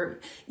teenager.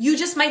 You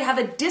just might have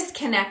a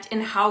disconnect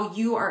in how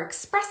you are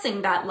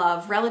expressing that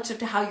love relative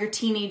to how your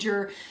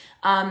teenager's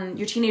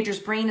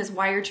brain is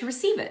wired to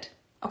receive it.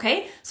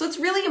 Okay, so it's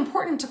really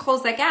important to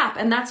close that gap,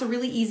 and that's a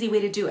really easy way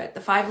to do it.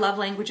 The 5 love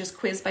languages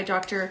quiz by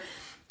Dr.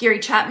 Gary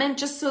Chapman,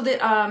 just so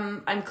that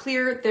I'm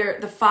clear,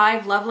 the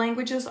 5 love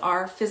languages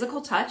are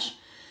physical touch,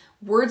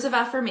 words of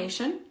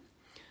affirmation,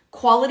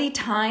 quality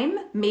time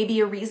may be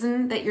a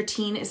reason that your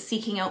teen is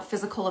seeking out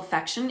physical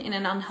affection in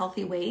an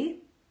unhealthy way.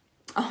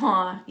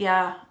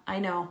 Yeah, I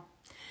know.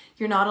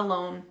 You're not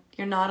alone.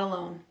 You're not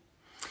alone.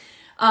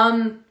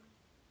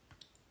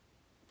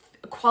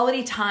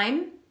 Quality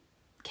time,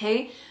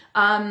 okay?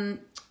 Acts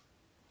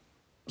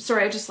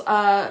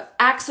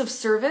of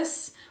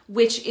service,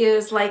 which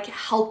is like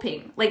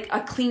helping, like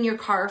clean your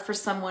car for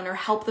someone or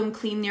help them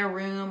clean their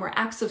room, or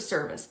acts of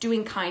service,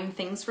 doing kind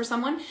things for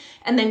someone.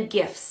 And then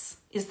gifts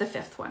is the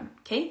 5th one,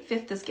 okay?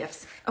 5th is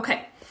gifts.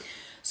 Okay,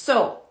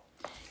 so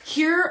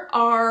here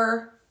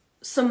are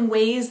some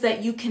ways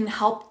that you can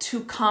help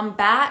to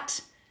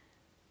combat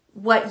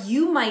what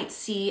you might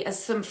see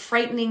as some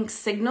frightening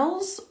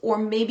signals, or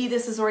maybe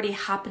this is already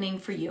happening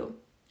for you,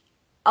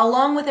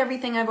 along with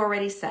everything I've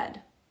already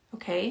said,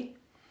 okay?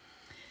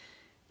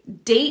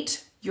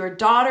 Date your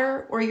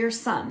daughter or your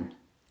son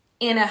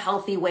in a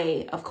healthy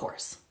way, of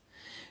course.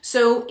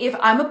 So if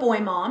I'm a boy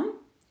mom,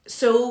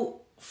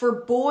 so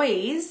for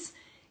boys,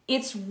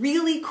 it's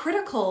really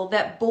critical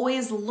that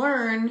boys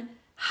learn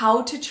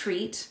how to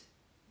treat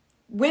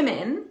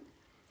women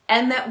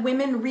and that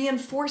women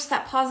reinforce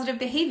that positive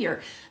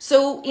behavior.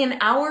 So in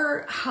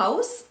our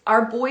house,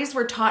 our boys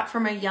were taught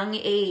from a young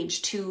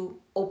age to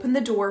open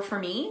the door for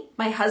me.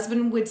 My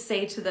husband would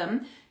say to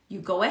them, you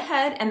go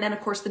ahead. And then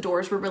of course the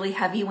doors were really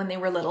heavy when they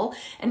were little,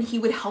 and he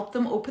would help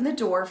them open the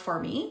door for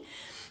me.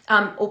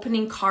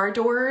 Opening car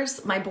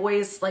doors, my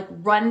boys like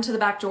run to the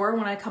back door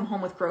when I come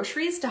home with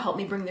groceries to help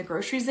me bring the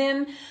groceries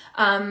in.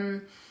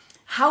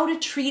 How to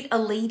treat a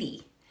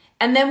lady.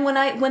 And then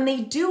when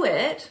they do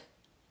it,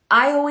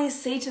 I always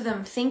say to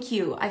them, thank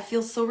you. I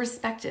feel so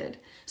respected.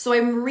 So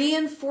I'm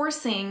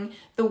reinforcing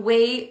the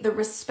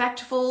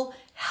respectful,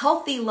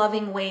 healthy,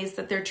 loving ways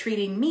that they're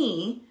treating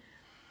me,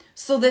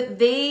 so that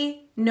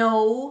they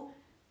know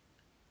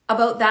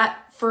about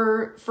that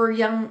for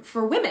young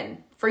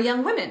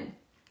women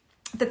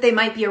that they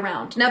might be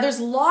around. Now there's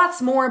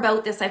lots more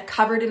about this I've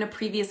covered in a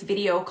previous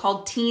video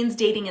called Teens,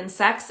 Dating, and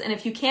Sex. And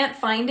if you can't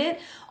find it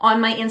on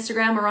my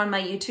Instagram or on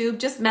my YouTube,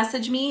 just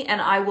message me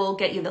and I will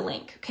get you the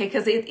link. Okay,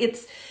 because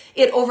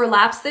it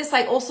overlaps this.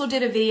 I also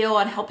did a video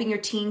on helping your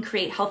teen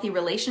create healthy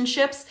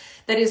relationships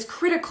that is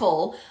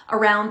critical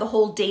around the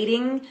whole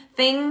dating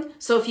thing.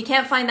 So if you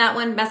can't find that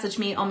one, message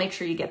me. I'll make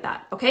sure you get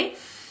that. Okay.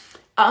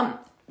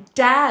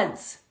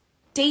 Dads,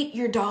 date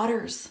your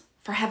daughters,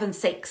 for heaven's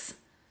sakes.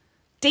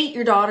 Date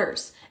your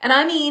daughters. And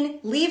I mean,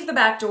 leave the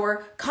back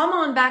door, come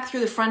on back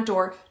through the front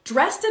door,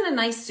 dressed in a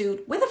nice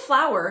suit with a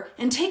flower,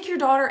 and take your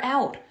daughter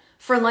out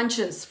for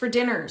lunches, for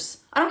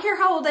dinners. I don't care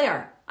how old they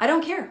are. I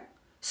don't care.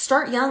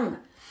 Start young.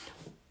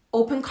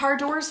 Open car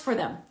doors for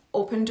them.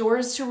 Open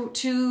doors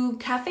to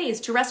cafes,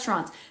 to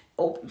restaurants.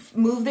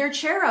 Move their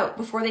chair out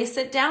before they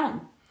sit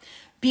down.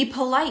 Be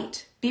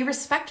polite. Be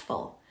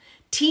respectful.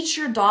 Teach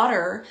your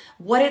daughter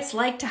what it's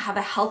like to have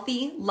a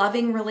healthy,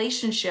 loving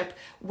relationship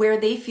where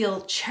they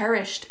feel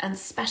cherished and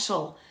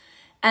special,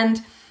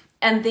 and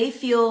they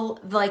feel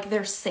like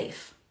they're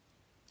safe.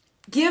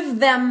 Give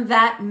them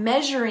that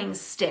measuring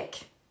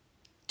stick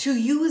to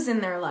use in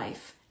their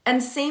life.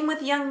 And same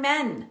with young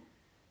men.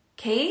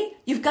 Okay?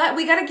 We got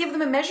to give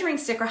them a measuring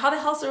stick, or how the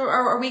hell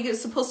are we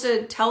supposed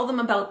to tell them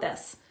about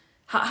this?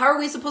 How are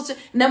we supposed to?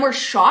 And then we're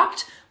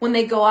shocked when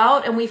they go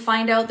out and we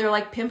find out they're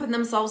like pimping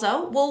themselves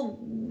out. Well,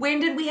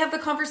 when did we have the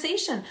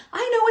conversation?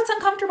 I know it's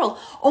uncomfortable.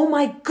 Oh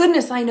my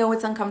goodness, I know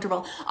it's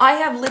uncomfortable. I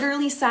have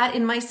literally sat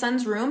in my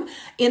son's room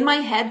in my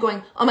head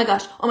going, oh my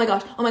gosh, oh my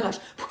gosh, oh my gosh.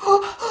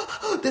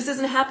 This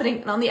isn't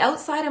happening. And on the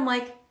outside, I'm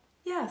like,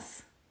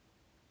 yes,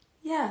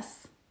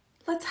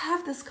 let's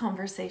have this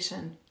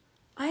conversation.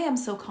 I am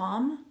so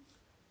calm.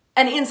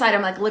 And inside,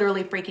 I'm like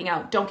literally freaking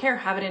out. Don't care.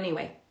 Have it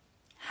anyway.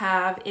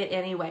 Have it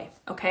anyway.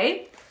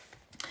 Okay.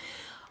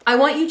 I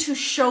want you to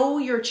show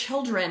your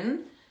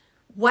children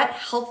what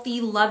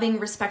healthy, loving,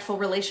 respectful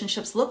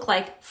relationships look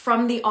like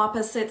from the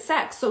opposite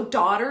sex. So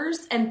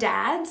daughters and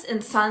dads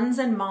and sons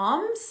and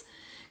moms.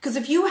 Because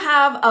if you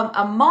have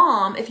a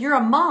mom, if you're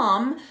a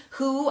mom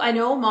who, I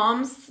know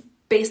moms,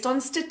 based on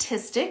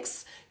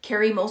statistics,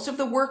 carry most of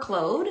the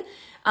workload,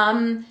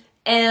 and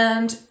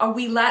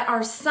we let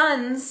our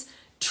sons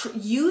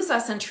use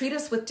us and treat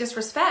us with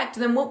disrespect,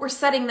 then what we're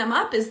setting them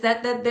up is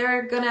that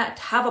they're going to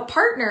have a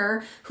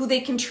partner who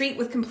they can treat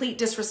with complete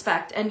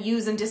disrespect and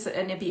use and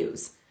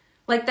abuse.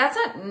 Like that's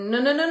no.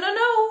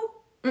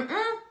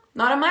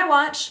 Not on my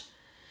watch.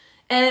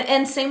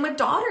 And same with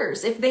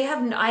daughters. If they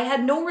have, I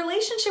had no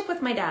relationship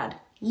with my dad,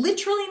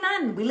 literally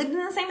none. We lived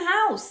in the same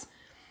house.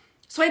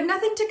 So I had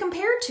nothing to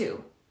compare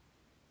to.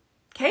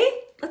 Okay.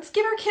 Let's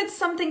give our kids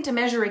something to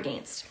measure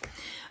against.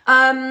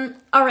 All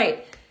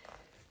right.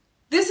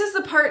 This is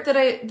the part that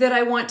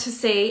I want to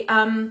say,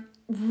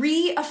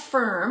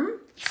 reaffirm,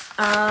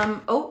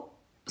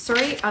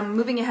 sorry, I'm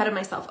moving ahead of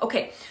myself.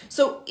 Okay.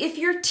 So if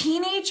your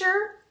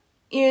teenager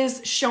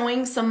is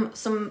showing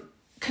some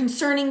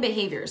concerning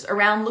behaviors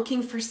around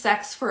looking for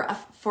sex, for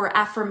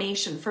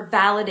affirmation, for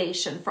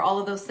validation, for all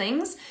of those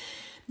things,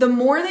 the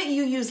more that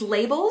you use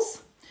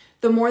labels,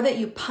 the more that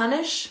you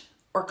punish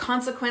or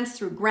consequence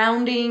through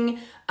grounding,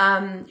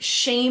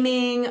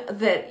 shaming,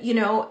 that, you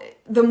know,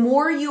 the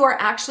more you are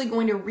actually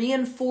going to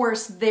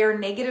reinforce their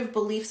negative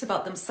beliefs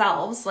about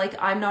themselves, like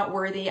I'm not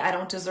worthy, I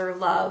don't deserve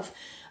love,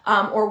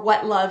 or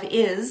what love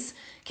is.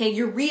 Okay,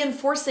 you're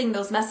reinforcing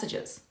those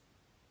messages.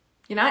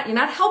 You're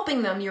not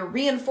helping them, you're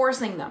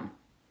reinforcing them.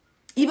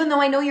 Even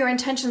though I know your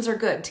intentions are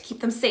good to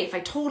keep them safe. I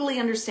totally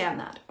understand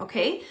that,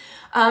 okay?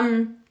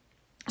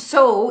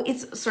 So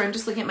sorry, I'm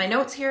just looking at my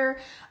notes here.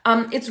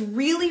 It's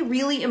really,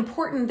 really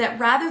important that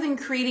rather than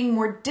creating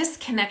more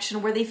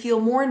disconnection where they feel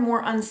more and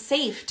more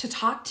unsafe to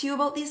talk to you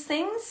about these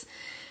things,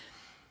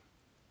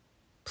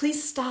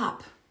 please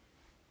stop.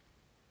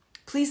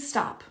 Please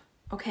stop,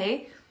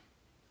 okay?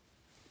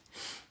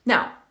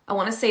 Now, I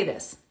want to say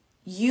this.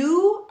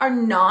 You are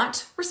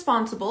not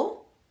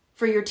responsible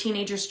for your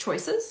teenager's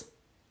choices.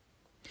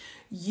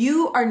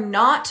 You are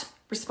not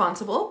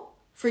responsible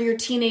for your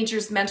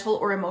teenager's mental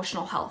or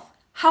emotional health.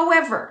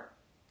 However,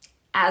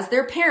 as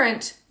their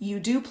parent, you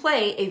do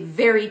play a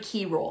very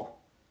key role.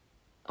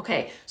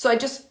 Okay, so I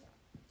just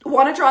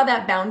want to draw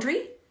that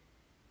boundary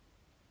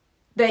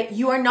that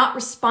you are not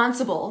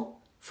responsible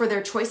for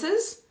their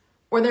choices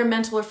or their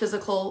mental or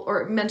physical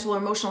or mental or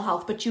emotional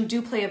health, but you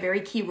do play a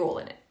very key role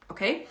in it.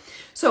 Okay,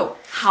 so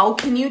how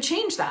can you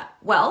change that?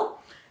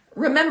 Well,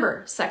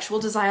 remember, sexual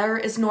desire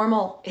is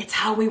normal. It's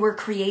how we were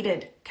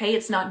created. Okay,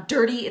 it's not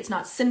dirty, it's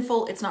not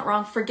sinful, it's not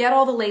wrong. Forget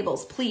all the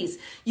labels, please.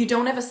 You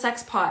don't have a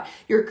sex pot.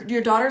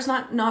 Your daughter's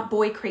not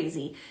boy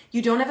crazy.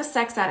 You don't have a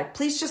sex addict.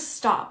 Please just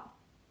stop.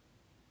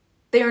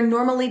 They are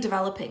normally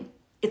developing.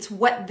 It's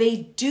what they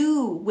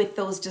do with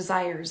those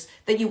desires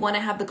that you want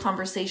to have the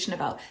conversation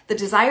about. The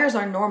desires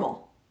are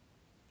normal.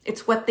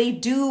 It's what they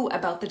do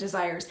about the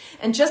desires.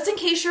 And just in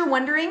case you're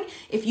wondering,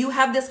 if you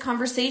have this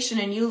conversation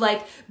and you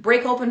like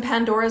break open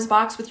Pandora's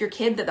box with your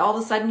kid, that all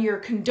of a sudden you're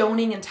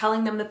condoning and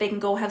telling them that they can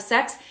go have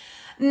sex.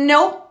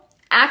 Nope.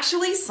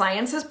 Actually,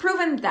 science has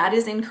proven that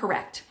is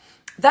incorrect.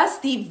 Thus,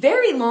 the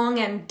very long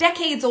and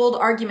decades old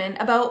argument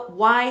about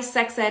why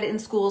sex ed in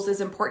schools is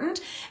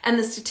important and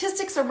the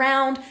statistics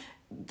around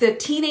the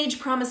teenage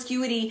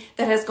promiscuity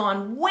that has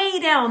gone way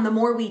down the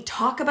more we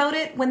talk about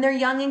it when they're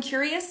young and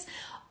curious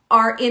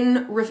are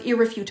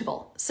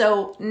irrefutable.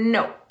 So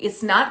no,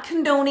 it's not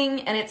condoning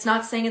and it's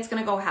not saying it's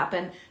going to go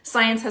happen.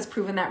 Science has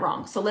proven that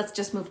wrong. So let's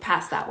just move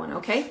past that one,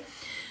 okay?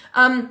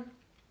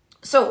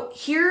 So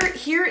here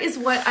is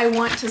what I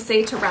want to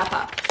say to wrap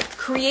up.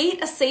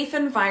 Create a safe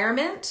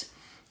environment.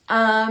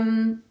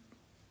 Well,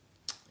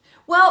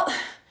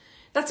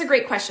 that's a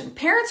great question.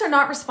 Parents are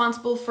not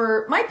responsible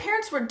for, my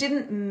parents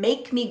didn't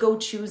make me go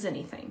choose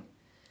anything.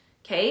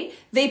 Okay,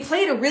 they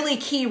played a really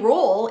key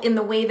role in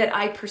the way that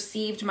I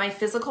perceived my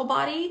physical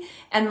body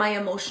and my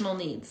emotional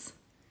needs.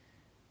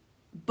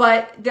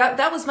 But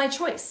that was my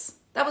choice.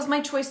 That was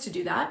my choice to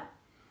do that.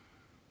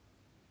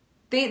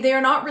 They are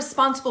not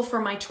responsible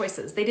for my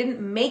choices. They didn't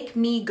make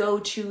me go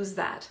choose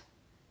that.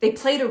 They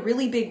played a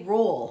really big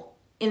role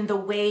in the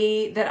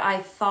way that I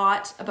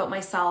thought about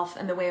myself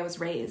and the way I was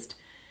raised.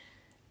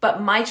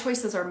 But my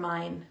choices are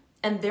mine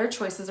and their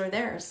choices are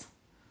theirs.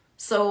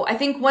 So I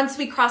think once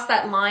we cross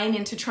that line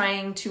into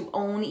trying to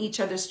own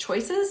each other's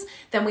choices,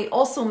 then we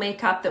also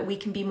make up that we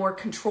can be more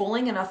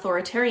controlling and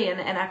authoritarian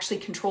and actually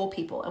control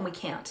people, and we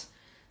can't.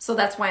 So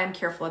that's why I'm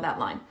careful of that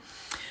line.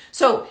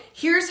 So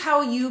here's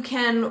how you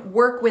can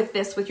work with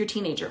this with your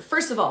teenager.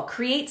 First of all,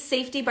 create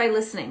safety by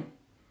listening.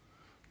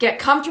 Get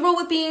comfortable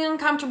with being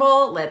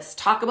uncomfortable. Let's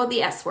talk about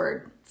the S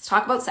word. Let's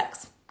talk about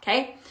sex,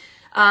 okay?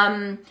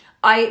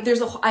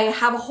 I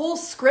have a whole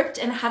script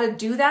and how to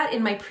do that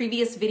in my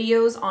previous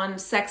videos on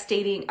sex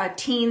dating,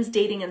 teens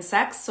dating and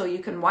sex. So you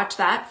can watch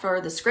that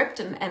for the script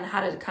and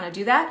how to kind of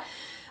do that.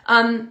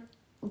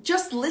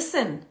 Just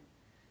listen.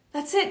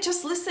 That's it.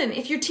 Just listen.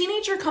 If your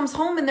teenager comes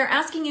home and they're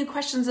asking you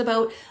questions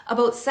about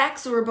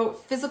sex or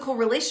about physical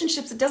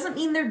relationships, it doesn't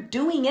mean they're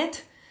doing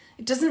it.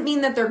 It doesn't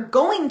mean that they're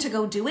going to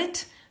go do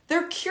it.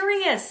 They're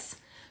curious.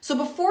 So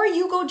before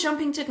you go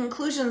jumping to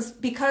conclusions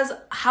because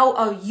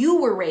how you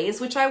were raised,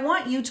 which I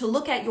want you to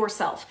look at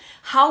yourself.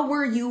 How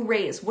were you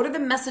raised? What are the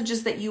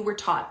messages that you were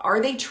taught?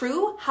 Are they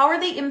true? How are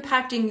they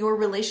impacting your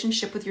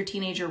relationship with your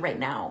teenager right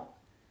now?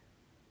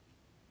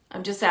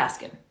 I'm just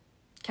asking,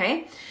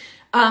 okay?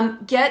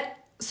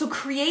 So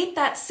create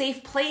that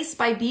safe place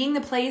by being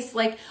the place,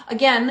 like,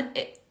 again,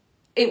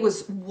 it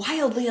was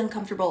wildly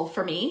uncomfortable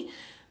for me.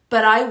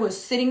 But I was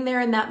sitting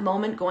there in that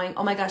moment going,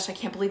 oh my gosh, I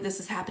can't believe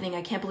this is happening.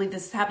 I can't believe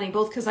this is happening,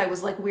 both because I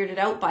was like weirded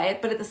out by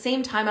it. But at the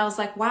same time, I was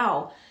like,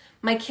 wow,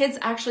 my kids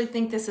actually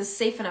think this is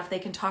safe enough. They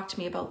can talk to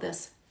me about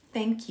this.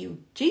 Thank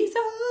you, Jesus.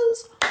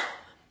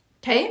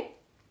 Okay.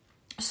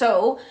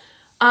 So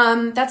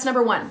that's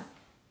number one.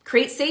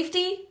 Create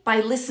safety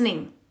by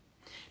listening.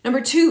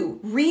 Number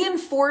two,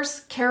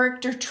 reinforce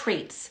character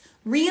traits.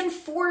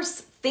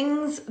 Reinforce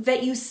things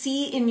that you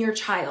see in your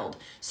child.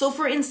 So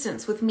for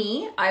instance, with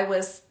me, I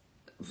was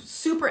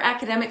super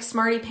academic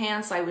smarty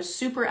pants. I was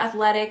super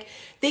athletic.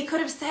 They could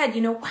have said,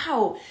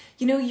 wow,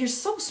 you're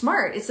so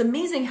smart. It's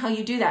amazing how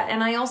you do that.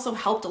 And I also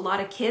helped a lot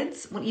of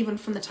kids even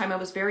from the time I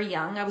was very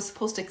young. I was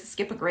supposed to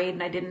skip a grade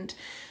and I didn't.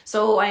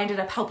 So I ended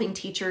up helping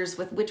teachers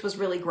which was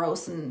really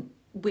gross and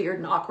weird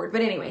and awkward.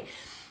 But anyway,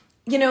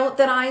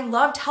 that I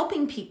loved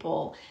helping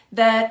people,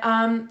 that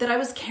I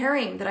was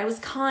caring, that I was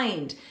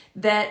kind,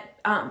 that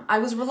I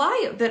was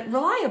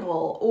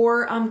reliable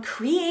or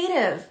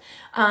creative.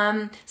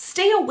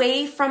 Stay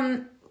away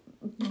from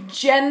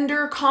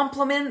gender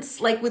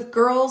compliments, like with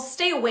girls.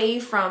 Stay away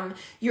from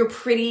you're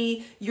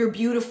pretty, you're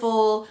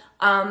beautiful.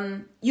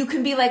 You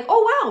can be like,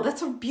 oh wow,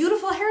 that's a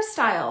beautiful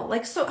hairstyle.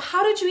 Like, so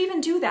how did you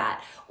even do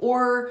that?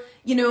 Or,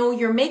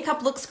 your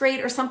makeup looks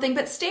great or something,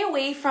 but stay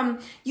away from,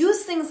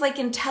 use things like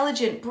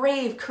intelligent,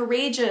 brave,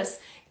 courageous,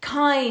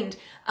 kind,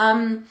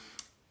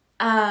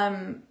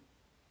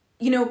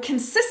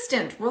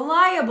 consistent,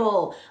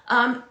 reliable,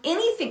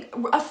 anything.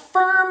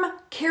 Affirm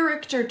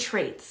character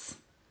traits.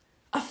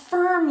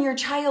 Affirm your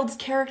child's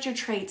character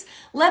traits.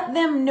 Let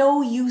them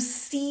know you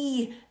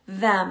see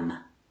them.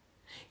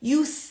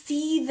 You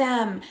see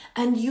them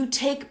and you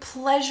take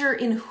pleasure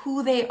in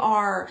who they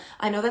are.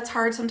 I know that's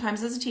hard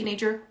sometimes as a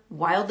teenager,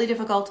 wildly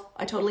difficult.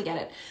 I totally get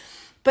it.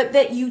 But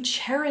that you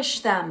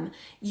cherish them,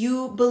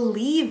 you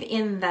believe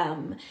in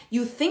them,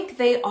 you think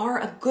they are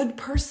a good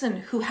person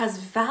who has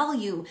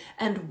value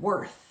and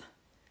worth.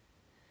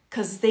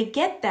 Because they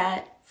get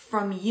that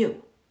from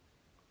you.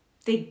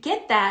 They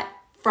get that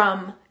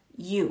from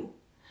you.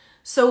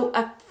 So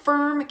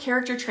affirm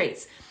character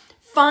traits.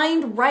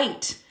 Find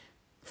right.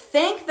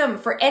 Thank them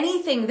for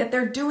anything that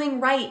they're doing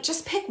right.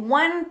 Just pick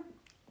one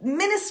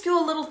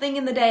minuscule little thing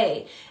in the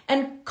day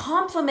and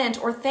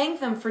compliment or thank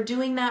them for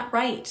doing that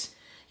right.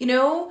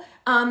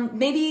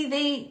 Maybe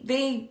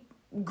they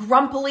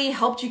grumpily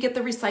helped you get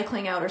the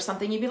recycling out or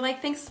something. You'd be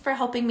like, thanks for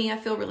helping me. I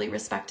feel really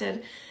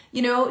respected.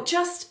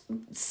 Just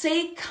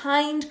say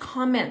kind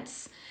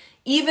comments,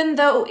 even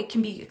though it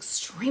can be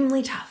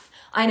extremely tough.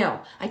 I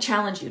know. I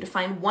challenge you to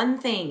find one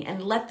thing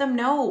and let them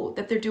know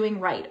that they're doing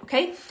right.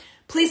 Okay.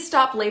 Please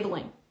stop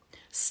labeling.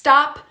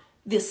 Stop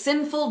the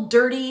sinful,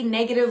 dirty,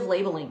 negative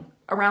labeling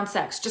around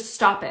sex. Just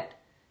stop it.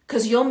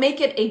 Because you'll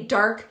make it a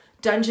dark,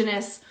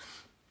 dungeness,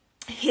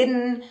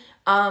 hidden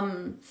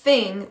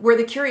thing where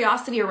the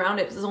curiosity around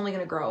it is only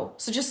going to grow.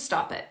 So just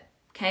stop it.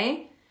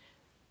 Okay?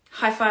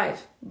 High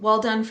five.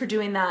 Well done for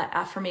doing that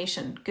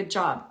affirmation. Good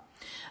job.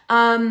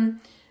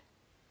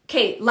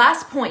 Okay,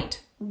 last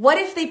point. What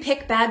if they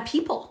pick bad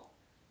people?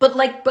 But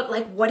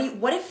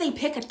what if they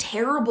pick a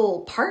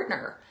terrible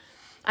partner?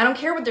 I don't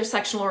care what their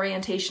sexual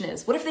orientation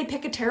is. What if they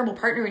pick a terrible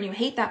partner and you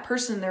hate that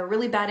person? They're a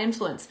really bad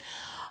influence.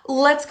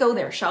 Let's go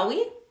there, shall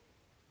we?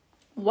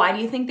 Why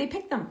do you think they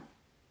pick them?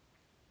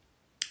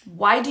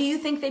 Why do you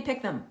think they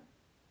pick them?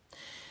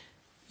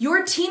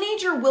 Your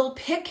teenager will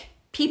pick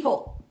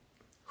people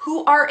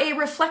who are a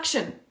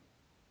reflection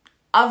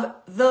of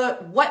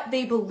what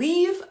they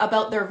believe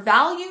about their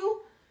value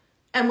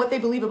and what they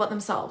believe about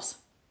themselves.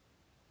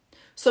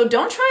 So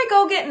don't try to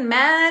go getting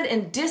mad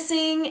and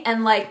dissing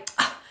and like,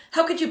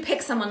 how could you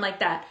pick someone like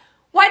that?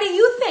 Why do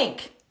you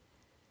think?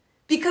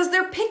 Because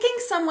they're picking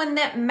someone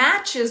that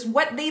matches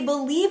what they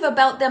believe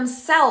about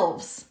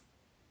themselves.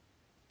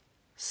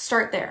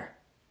 Start there.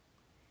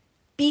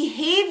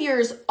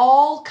 Behaviors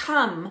all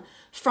come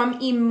from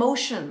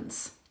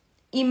emotions.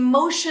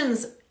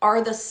 Emotions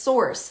are the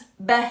source.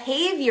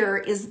 Behavior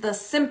is the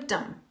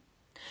symptom.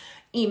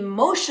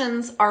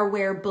 Emotions are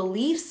where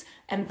beliefs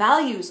and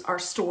values are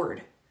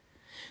stored.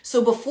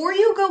 So before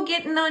you go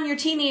getting on your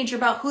teenager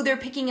about who they're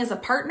picking as a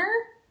partner,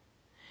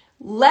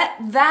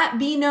 let that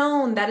be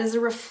known. That is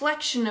a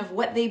reflection of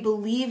what they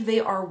believe they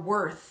are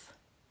worth.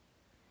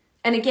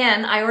 And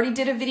again, I already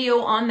did a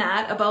video on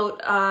that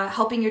about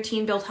helping your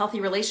teen build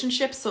healthy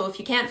relationships. So if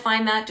you can't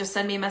find that, just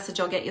send me a message.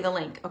 I'll get you the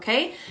link,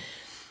 okay?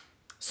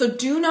 So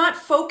do not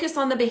focus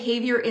on the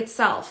behavior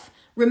itself.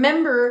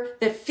 Remember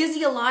that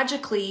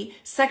physiologically,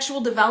 sexual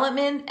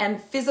development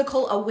and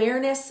physical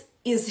awareness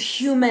is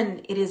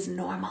human. It is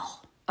normal.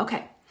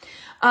 Okay.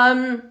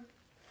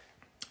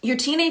 Your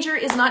teenager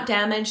is not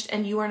damaged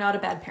and you are not a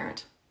bad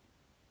parent.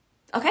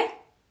 Okay?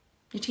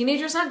 Your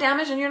teenager is not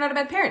damaged and you're not a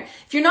bad parent.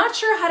 If you're not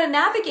sure how to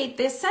navigate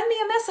this, send me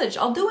a message.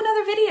 I'll do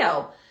another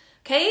video.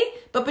 Okay?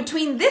 But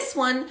between this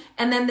one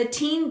and then the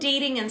teen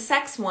dating and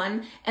sex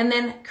one and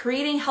then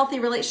creating healthy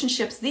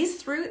relationships,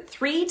 these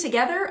three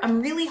together,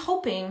 I'm really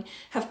hoping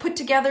have put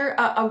together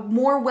a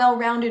more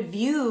well-rounded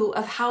view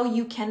of how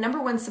you can, number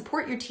one,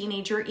 support your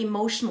teenager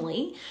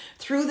emotionally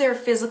through their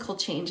physical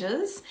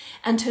changes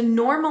and to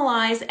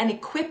normalize and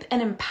equip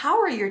and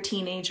empower your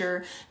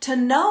teenager to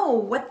know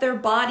what their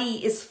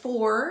body is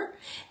for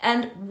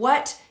and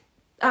what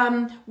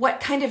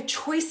kind of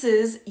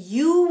choices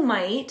you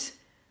might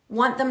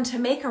want them to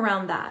make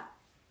around that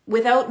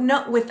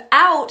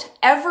without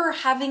ever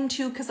having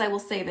to, because I will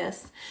say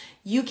this,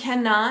 you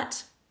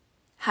cannot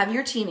have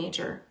your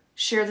teenager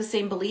share the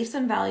same beliefs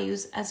and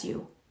values as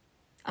you.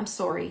 I'm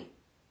sorry.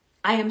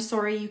 I am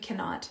sorry you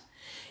cannot.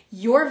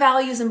 Your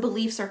values and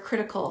beliefs are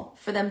critical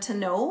for them to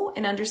know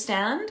and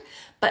understand,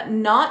 but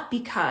not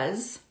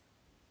because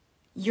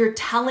you're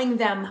telling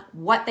them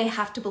what they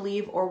have to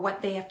believe or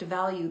what they have to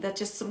value. That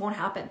just won't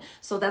happen.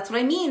 So that's what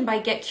I mean by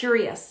get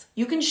curious.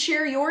 You can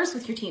share yours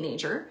with your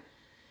teenager,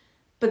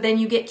 but then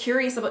you get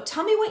curious about,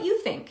 tell me what you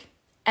think,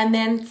 and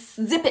then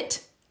zip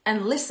it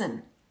and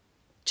listen.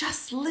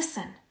 Just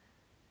listen.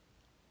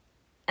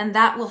 And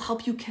that will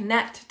help you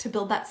connect to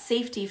build that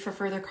safety for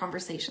further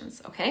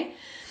conversations, okay?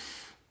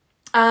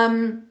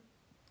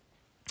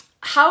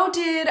 How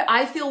did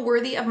I feel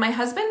worthy of my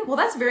husband? Well,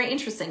 that's very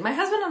interesting. My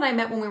husband and I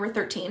met when we were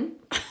 13.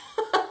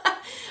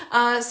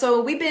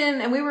 So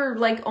we were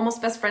like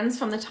almost best friends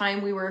from the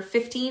time we were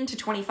 15 to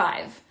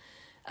 25.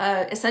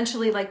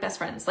 Essentially like best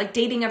friends, like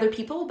dating other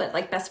people, but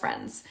like best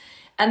friends.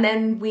 And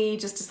then we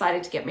just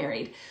decided to get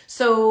married.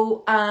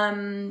 So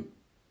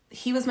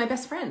he was my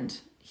best friend.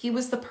 He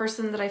was the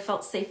person that I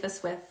felt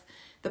safest with,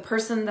 the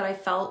person that I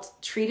felt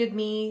treated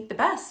me the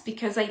best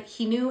because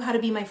he knew how to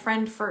be my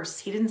friend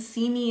first. He didn't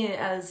see me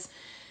as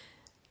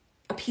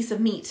a piece of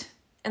meat.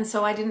 And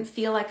so I didn't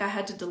feel like I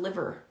had to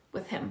deliver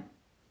with him.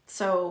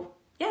 So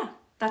yeah,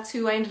 that's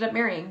who I ended up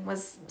marrying,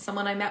 was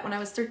someone I met when I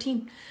was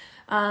 13.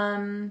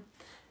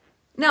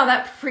 Now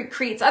that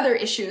creates other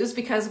issues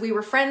because we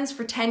were friends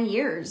for 10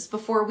 years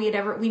before we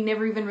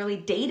never even really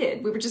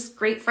dated. We were just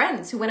great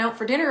friends who went out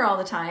for dinner all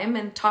the time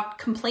and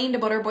complained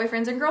about our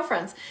boyfriends and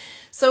girlfriends.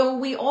 So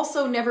we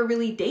also never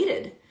really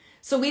dated.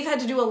 So we've had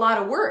to do a lot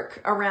of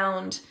work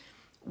around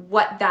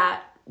what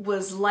that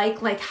was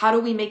like how do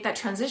we make that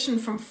transition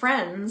from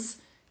friends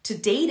to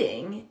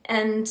dating?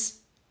 And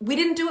we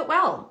didn't do it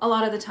well a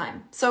lot of the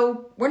time.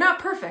 So we're not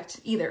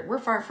perfect either. We're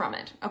far from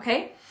it.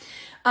 Okay.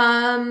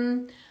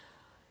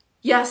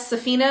 Yes,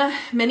 Safina,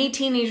 many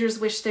teenagers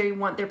wish they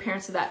want their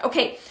parents to that.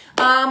 Okay.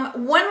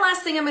 One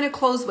last thing I'm going to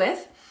close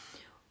with.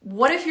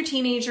 What if your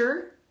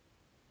teenager,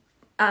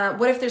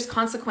 what if there's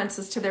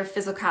consequences to their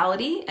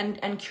physicality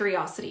and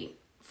curiosity?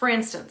 For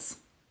instance,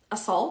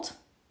 assault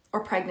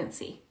or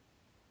pregnancy.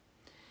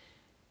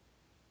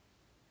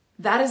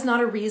 That is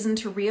not a reason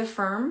to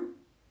reaffirm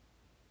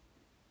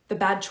the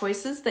bad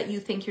choices that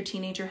you think your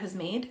teenager has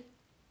made.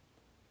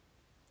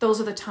 Those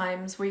are the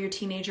times where your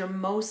teenager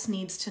most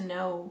needs to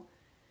know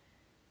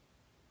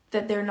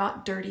that they're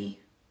not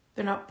dirty,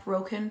 they're not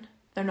broken,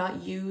 they're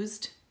not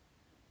used,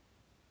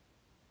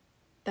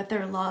 that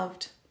they're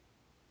loved.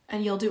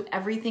 And you'll do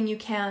everything you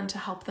can to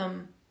help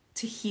them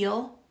to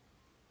heal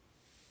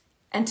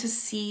and to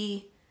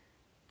see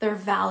their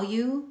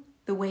value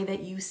the way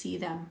that you see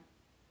them.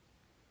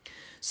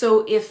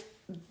 So if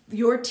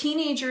your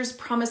teenager's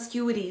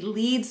promiscuity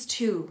leads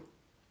to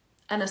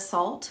an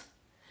assault,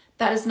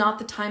 that is not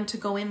the time to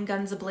go in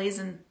guns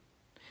a-blazing.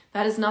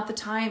 That is not the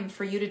time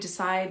for you to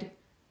decide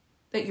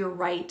that you're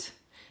right.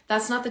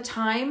 That's not the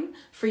time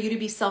for you to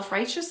be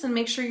self-righteous and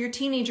make sure your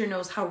teenager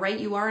knows how right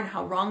you are and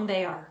how wrong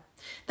they are.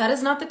 That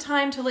is not the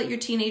time to let your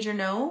teenager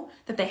know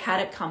that they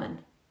had it coming.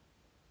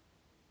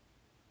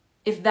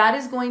 If that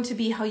is going to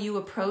be how you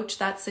approach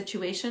that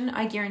situation,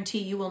 I guarantee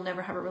you will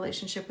never have a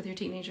relationship with your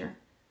teenager.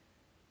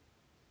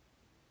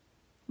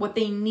 What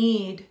they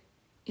need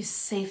is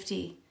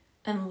safety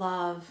and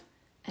love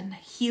and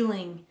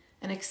healing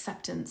and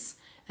acceptance.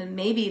 And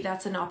maybe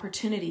that's an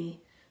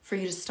opportunity for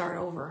you to start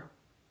over.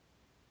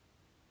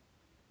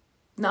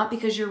 Not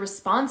because you're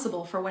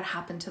responsible for what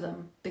happened to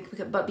them,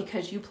 but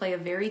because you play a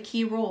very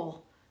key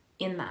role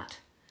in that.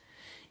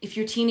 If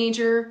your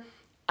teenager,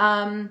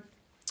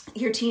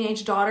 your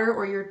teenage daughter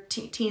or your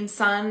teen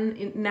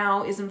son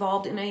now is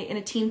involved in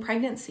a teen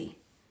pregnancy,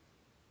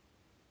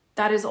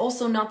 that is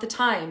also not the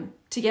time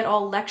to get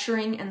all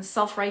lecturing and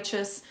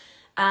self-righteous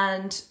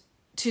and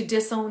to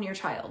disown your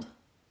child.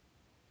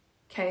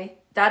 Okay?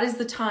 That is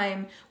the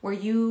time where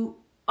you,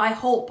 I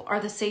hope, are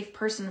the safe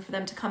person for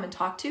them to come and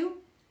talk to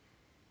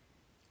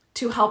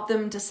help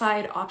them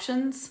decide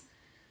options,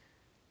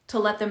 to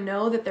let them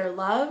know that they're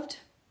loved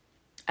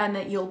and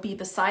that you'll be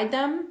beside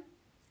them.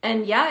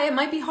 And yeah, it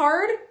might be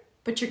hard,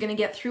 but you're going to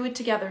get through it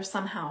together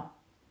somehow.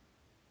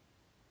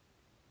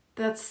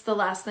 That's the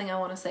last thing I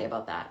want to say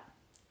about that,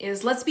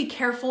 is let's be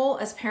careful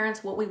as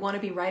parents what we want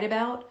to be right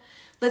about.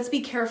 Let's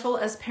be careful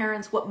as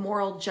parents what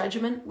moral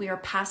judgment we are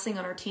passing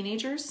on our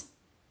teenagers.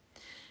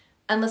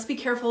 And let's be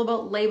careful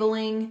about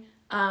labeling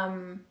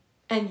and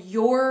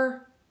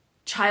your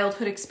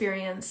childhood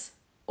experience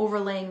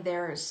overlaying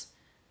theirs.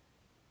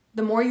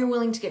 The more you're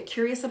willing to get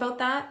curious about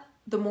that,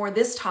 the more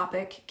this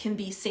topic can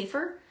be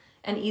safer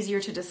and easier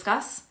to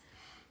discuss.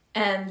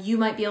 And you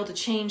might be able to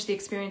change the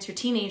experience your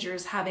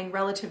teenagers having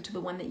relative to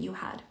the one that you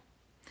had.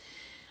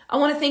 I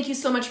want to thank you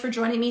so much for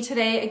joining me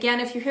today. Again,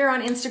 if you're here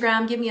on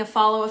Instagram, give me a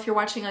follow. If you're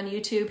watching on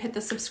YouTube, hit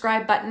the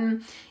subscribe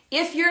button.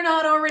 If you're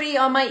not already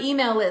on my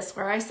email list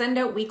where I send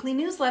out weekly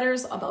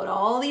newsletters about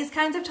all these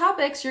kinds of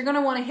topics, you're going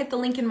to want to hit the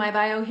link in my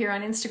bio here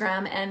on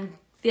Instagram and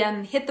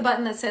then hit the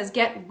button that says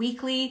get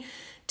weekly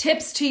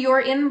tips to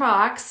your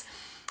inbox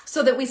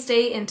so that we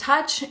stay in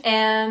touch,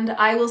 and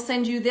I will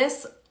send you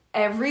this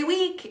every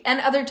week and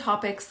other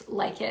topics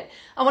like it.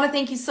 I want to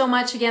thank you so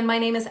much. Again, my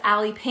name is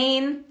Allie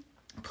Payne.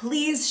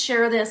 Please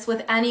share this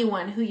with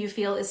anyone who you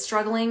feel is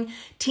struggling,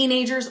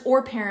 teenagers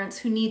or parents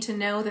who need to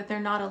know that they're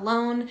not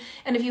alone.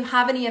 And if you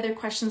have any other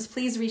questions,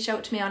 please reach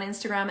out to me on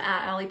Instagram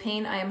at Allie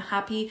Payne. I am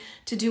happy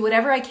to do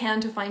whatever I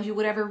can to find you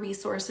whatever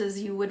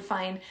resources you would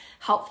find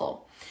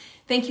helpful.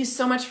 Thank you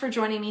so much for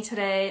joining me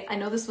today. I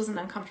know this was an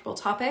uncomfortable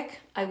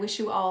topic. I wish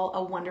you all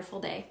a wonderful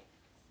day.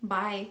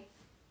 Bye.